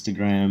on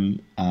Instagram.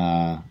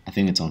 I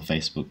think it's on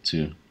Facebook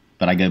too,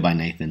 but I go by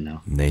Nathan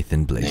now.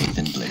 Nathan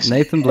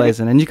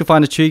Blazin. And you can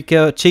find the Cheat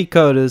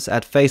Coders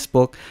at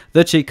Facebook,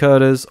 The Cheat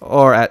Coders,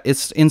 or at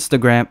its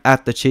Instagram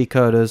at The Cheat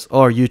Coders,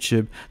 or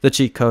YouTube, The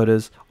Cheat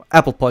Coders,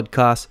 Apple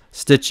Podcasts,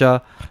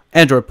 Stitcher,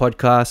 Android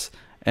Podcasts,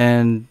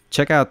 and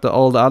check out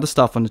all the other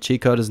stuff on the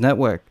Cheat Coders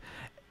Network.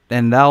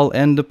 And that'll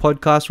end the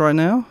podcast right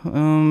now.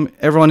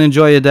 Everyone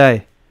enjoy your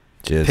day.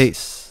 Cheers.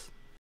 Peace.